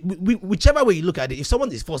 Whichever way you look at it, if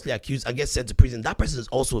someone is falsely accused and gets sent to prison, that person is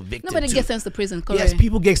also a victim. Nobody gets sent to prison. Correct? Yes,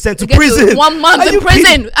 people get sent to prison. 1 month in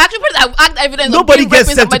prison. Actually, act evidence. Nobody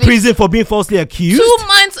gets sent to prison for being falsely accused. 2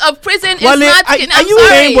 months of prison is not. Are you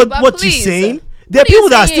hearing what you're saying? There are people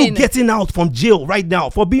that are still getting out from jail right now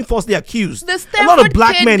for being falsely accused. A lot of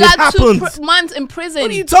black men, it happens. 2 months in prison.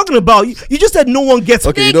 What are you talking about? You just said no one gets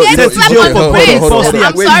sent to jail for being falsely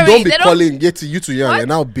accused. Don't be calling Yeti you too young. You're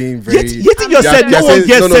now being very... Yeti just said no one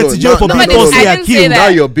gets sent to jail for being falsely accused. Now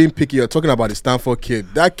you're being picky. You're talking about the Stanford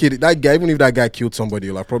kid. That guy, even if that guy killed somebody,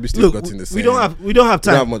 you'll have probably still gotten the same. We don't have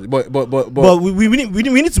time. But we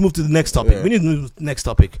need to move to the next topic. We need to move to the next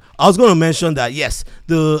topic. I was going to mention that, yes,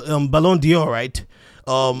 the Ballon d'Or, right?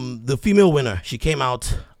 The female winner, she came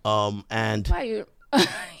out and why are you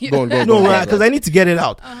Go on. No, because I need to get it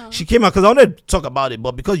out. She came out because I wanted to talk about it,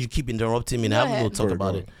 but because you keep interrupting me, and I haven't going to talk Sorry,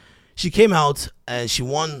 about go it. She came out and she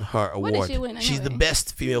won her award. What did she win She's the anyway?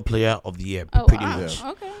 best female player of the year, Oh, pretty wow. much.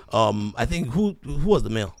 Okay. I think who was the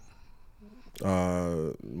male?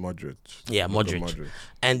 Modric. Yeah, Luka Modric.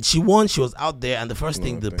 And she won. She was out there, and the first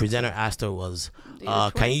thing the thanks. presenter asked her was, Do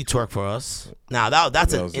you "Can you twerk for us?" Now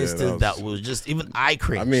that's That an was- yeah, instance that that was just even I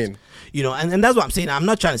cringed. I mean, and that's what I'm saying. I'm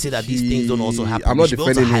not trying to say that these things don't also happen. I'm We not should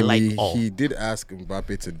also defending him. highlight all. He did ask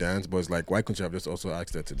Mbappe to dance, but it's like, why couldn't you have just also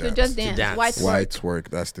asked her to So dance? just dance. dance. White Why twerk. twerk?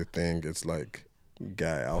 That's the thing. It's like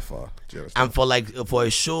guy alpha. Do you understand? And for a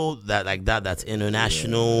show that's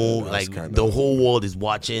international, Yeah, that's like kind the of- whole world is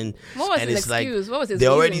watching. What was and his it's like excuse? What was his they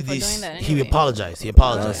reason already for this. doing that He anyway? apologized. He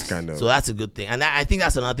apologized. That's kind of- So that's a good thing. And I think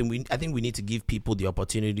that's another thing. I think we need to give people the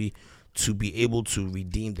opportunity to be able to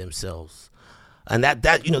redeem themselves. And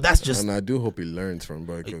that's just. And I do hope he learns from,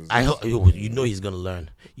 but because I hope he's gonna learn.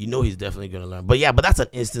 He's definitely gonna learn. But that's an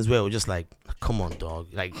instance where we're just like, come on, dog.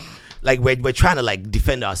 Like we're trying to like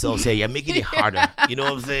defend ourselves here. You're making it harder. You know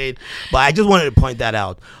what I'm saying? But I just wanted to point that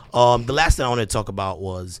out. The last thing I wanted to talk about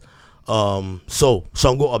was Songo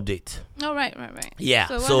update. Oh, right. Yeah.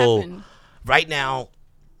 So what So happened? right now,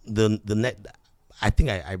 the net. I think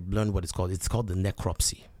I learned what it's called. It's called the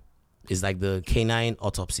necropsy. It's like the canine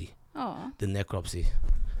autopsy. Oh. The necropsy.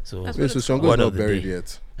 So That's Wait, so Songo's Word not of the buried day.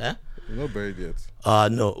 yet. Huh? He's not buried yet.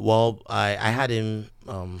 No. Well, I had him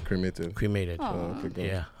Cremated. cremated. Oh. Okay, good.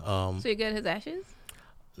 Yeah. So you get his ashes?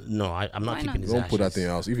 No, I'm not Why keeping not? his Don't ashes. put that thing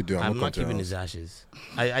else. If you do, I'm I'm not keeping his ashes.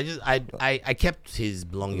 I kept his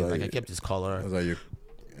belongings. Like I kept his collar. That's like you.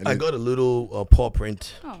 I got a little paw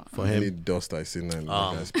print Oh. for Any him. dust I seen in the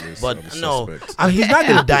guy's place. But I'm no, suspect. he's not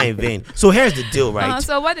gonna die in vain. So here's the deal, right?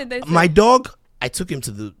 So what did they say? My dog, I took him to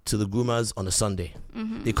the groomers on a Sunday.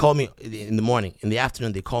 Mm-hmm. They call me in the morning. In the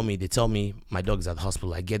afternoon, they call me. They tell me my dog is at the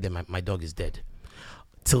hospital. I get there, my dog is dead.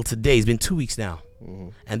 Till today, it's been 2 weeks now.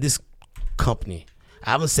 And this company,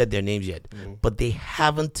 I haven't said their names yet, but they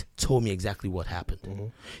haven't told me exactly what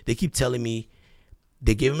happened. They keep telling me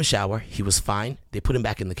they gave him a shower. He was fine. They put him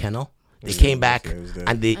back in the kennel. They came back he was dead.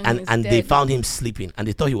 and they And he was and they dead. found him sleeping, and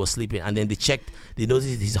they thought he was sleeping. And then they checked. They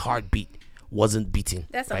noticed his heartbeat wasn't beating.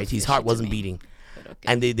 That sounds Right, his fishy heart to wasn't me. beating. But okay.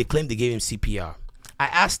 And they claimed they gave him CPR. I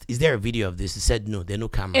asked, "Is there a video of this?" They said, "No, there are no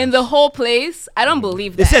cameras." In the whole place? I don't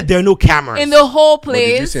believe they that. said there are no cameras. in the whole But did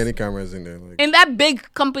you place. see any cameras in there? Like, In that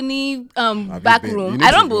big company you back been? You room. need I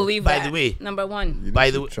to don't go. believe By that. the way- Number one. you By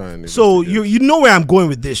need the to way, try and so investigate. you know where I'm going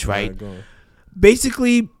with this, right? Alright, go on.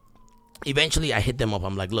 Basically, eventually I hit them up.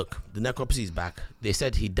 I'm like, "Look, the necropsy is back." They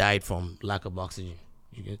said he died from lack of oxygen.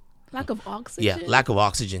 You get? Lack of oxygen? Yeah, lack of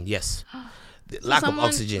oxygen. Yes, lack someone- of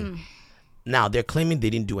oxygen. Now they're claiming they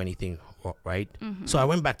didn't do anything, right? Mm-hmm. So I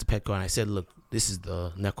went back to Petco and I said, "Look, this is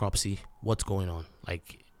the necropsy. What's going on?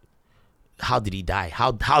 Like, how did he die?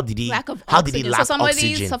 How did he? Lack of how oxygen. did he lack so somebody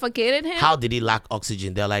oxygen? suffocated him? How did he lack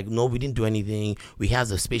oxygen?" They're like, "No, we didn't do anything. We had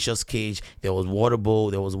a spacious cage. There was water bowl.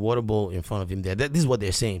 There was a water bowl in front of him. There. This is what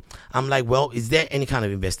they're saying." I'm like, "Well, is there any kind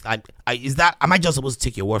of am I just supposed to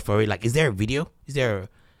take your word for it? Like, is there a video? Is there,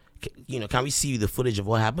 can we see the footage of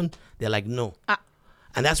what happened?" They're like, "No,"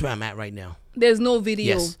 and that's where I'm at right now. There's no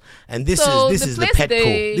video. Yes, and this So is the the place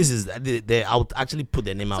Petco. This is I'll actually put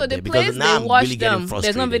their name So out the there place because now they I'm watch really getting them,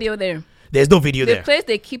 frustrated. there's no video there. There's no video The there. place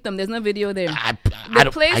they keep them, there's no video there. I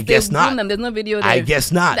The place I guess they not. groom them, there's no video there. I guess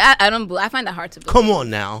not. That, I find that hard to believe. Come on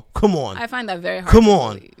now. Come on. I find that very hard. Come to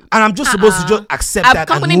on. believe. And I'm just supposed to just accept A that and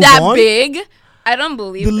company move that on. big, I don't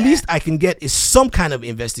believe The that. least I can get is some kind of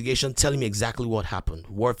investigation telling me exactly what happened,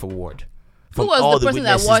 word for word. Who From was all the person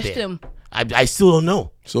that witnesses watched there. him? I still don't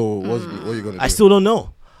know. So what are you gonna do? I still don't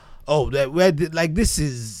know. Oh, this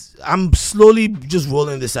is. I'm slowly just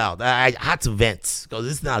rolling this out. I had to vent because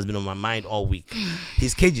this thing has been on my mind all week.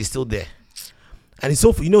 His cage is still there, and it's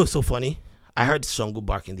so. It's so funny. I heard Shango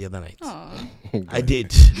barking the other night. I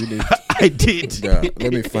did. I did. Yeah,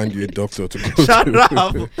 let me find you a doctor to go Shut to.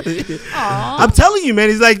 up. I'm telling you, man.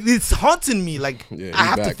 It's haunting me. Like Yeah, I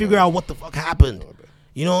have he's to back, figure man. out what the fuck happened.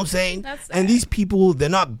 You know what I'm saying? That's And these people, they're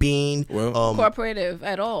not being Well, Cooperative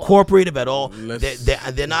at all. cooperative at all. Let's-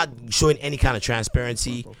 They're not showing any kind of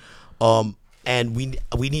transparency. And we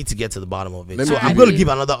need to get to the bottom of it. Let So me I'm give going to you- give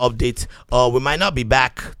another update. We might not be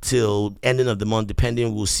back till ending of the month,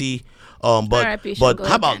 depending. We'll see. But R.I.P. but Shango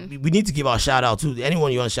how about again. we need to give our shout out to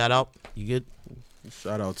anyone you want to shout out? You good?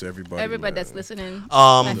 shout out to everybody. Everybody man. that's listening.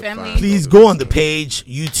 My family. Please go on the page,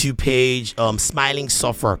 YouTube page, Smiling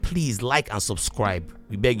Suffer. Please like and subscribe.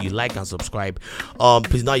 We beg you, like and subscribe.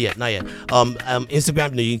 Please, not yet.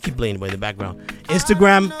 Instagram, no, you can keep playing it in the background.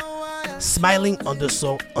 Instagram,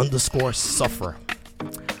 Smiling_Suffer.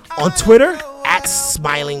 On Twitter, at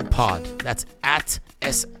Smiling Pod. That's at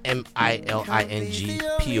SMILINGPOD.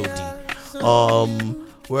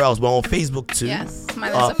 Where else? We're on Facebook too. Yes,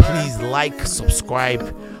 Smiling please like,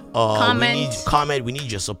 subscribe. Comment. We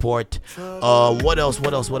need your support. What else?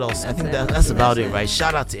 I think that's about it, right?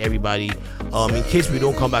 Shout out to everybody. In case we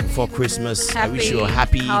don't come back before Christmas, I wish you a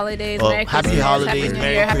happy holidays, happy holidays,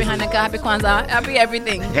 Merry Year, happy Hanukkah, happy Kwanzaa, happy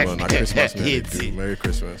everything. Well, not Christmas, man. Merry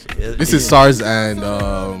Christmas. This is SARS and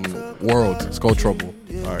World. It's called Trouble.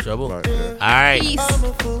 All right. Trouble. All right. All right. Peace. I'm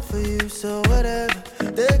a fool for you, so whatever.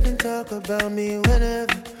 They can talk about me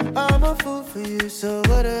whenever. I'm a fool for you, so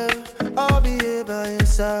whatever. I'll be here by your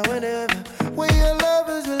side whenever. When your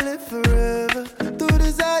lovers will live forever. Through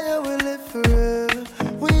desire will live forever.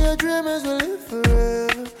 When your dreamers will live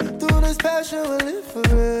forever. Through this passion will live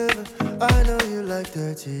forever. I know you like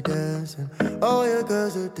dirty dancing. All your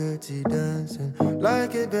girls are dirty dancing.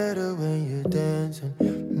 Like it better when you're dancing.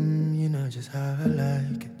 You know just how I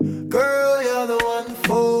like it. Girl, you're the one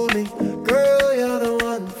for me. Girl, you're the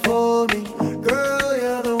one for me. Girl,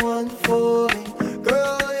 you're the one for me.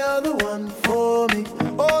 Girl, you're the one for me.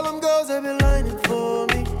 All them girls have been lining for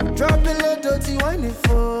me. Drop it, let dirty whining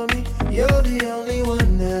for me. You're the only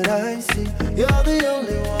one that I see. You're the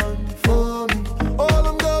only one for me. All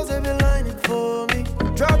them girls have been lining for me.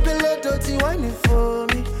 Drop it, let dirty whining for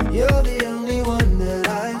me. You're the only one that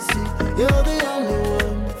I see. You're the only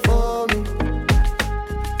one for me.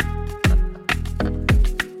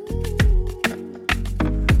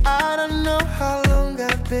 I don't know how long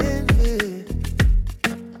I've been here.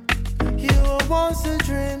 You were once a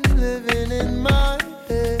dream living in my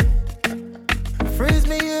head. Freeze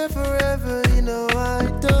me here forever, you know I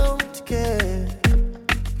don't care.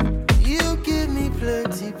 You give me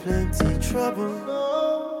plenty trouble.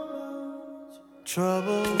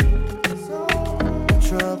 Trouble.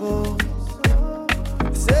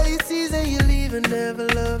 Say you tease and you leave and never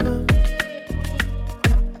love 'em.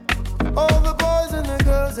 All the boys and the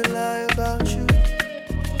girls that lie about you.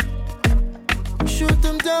 Shoot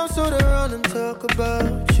them down so they run and talk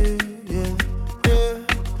about you. Yeah.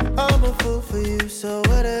 I'm a fool for you, so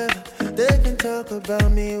whatever. They can talk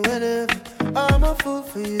about me whenever. I'm a fool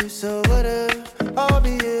for you, so whatever. I'll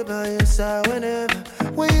be here by your side whenever.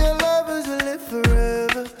 When your lovers will live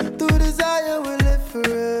forever. Through desire will live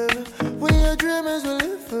forever. When your dreamers will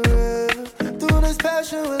live forever. Through this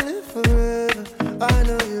passion will live forever. I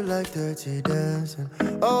know you like dirty dancing.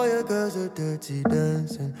 All your girls are dirty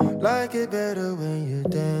dancing. Like it better when you're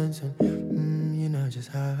dancing. You know just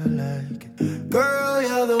how I like it. Girl,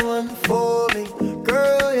 you're the one for me.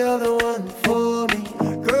 Girl, you're the one for me.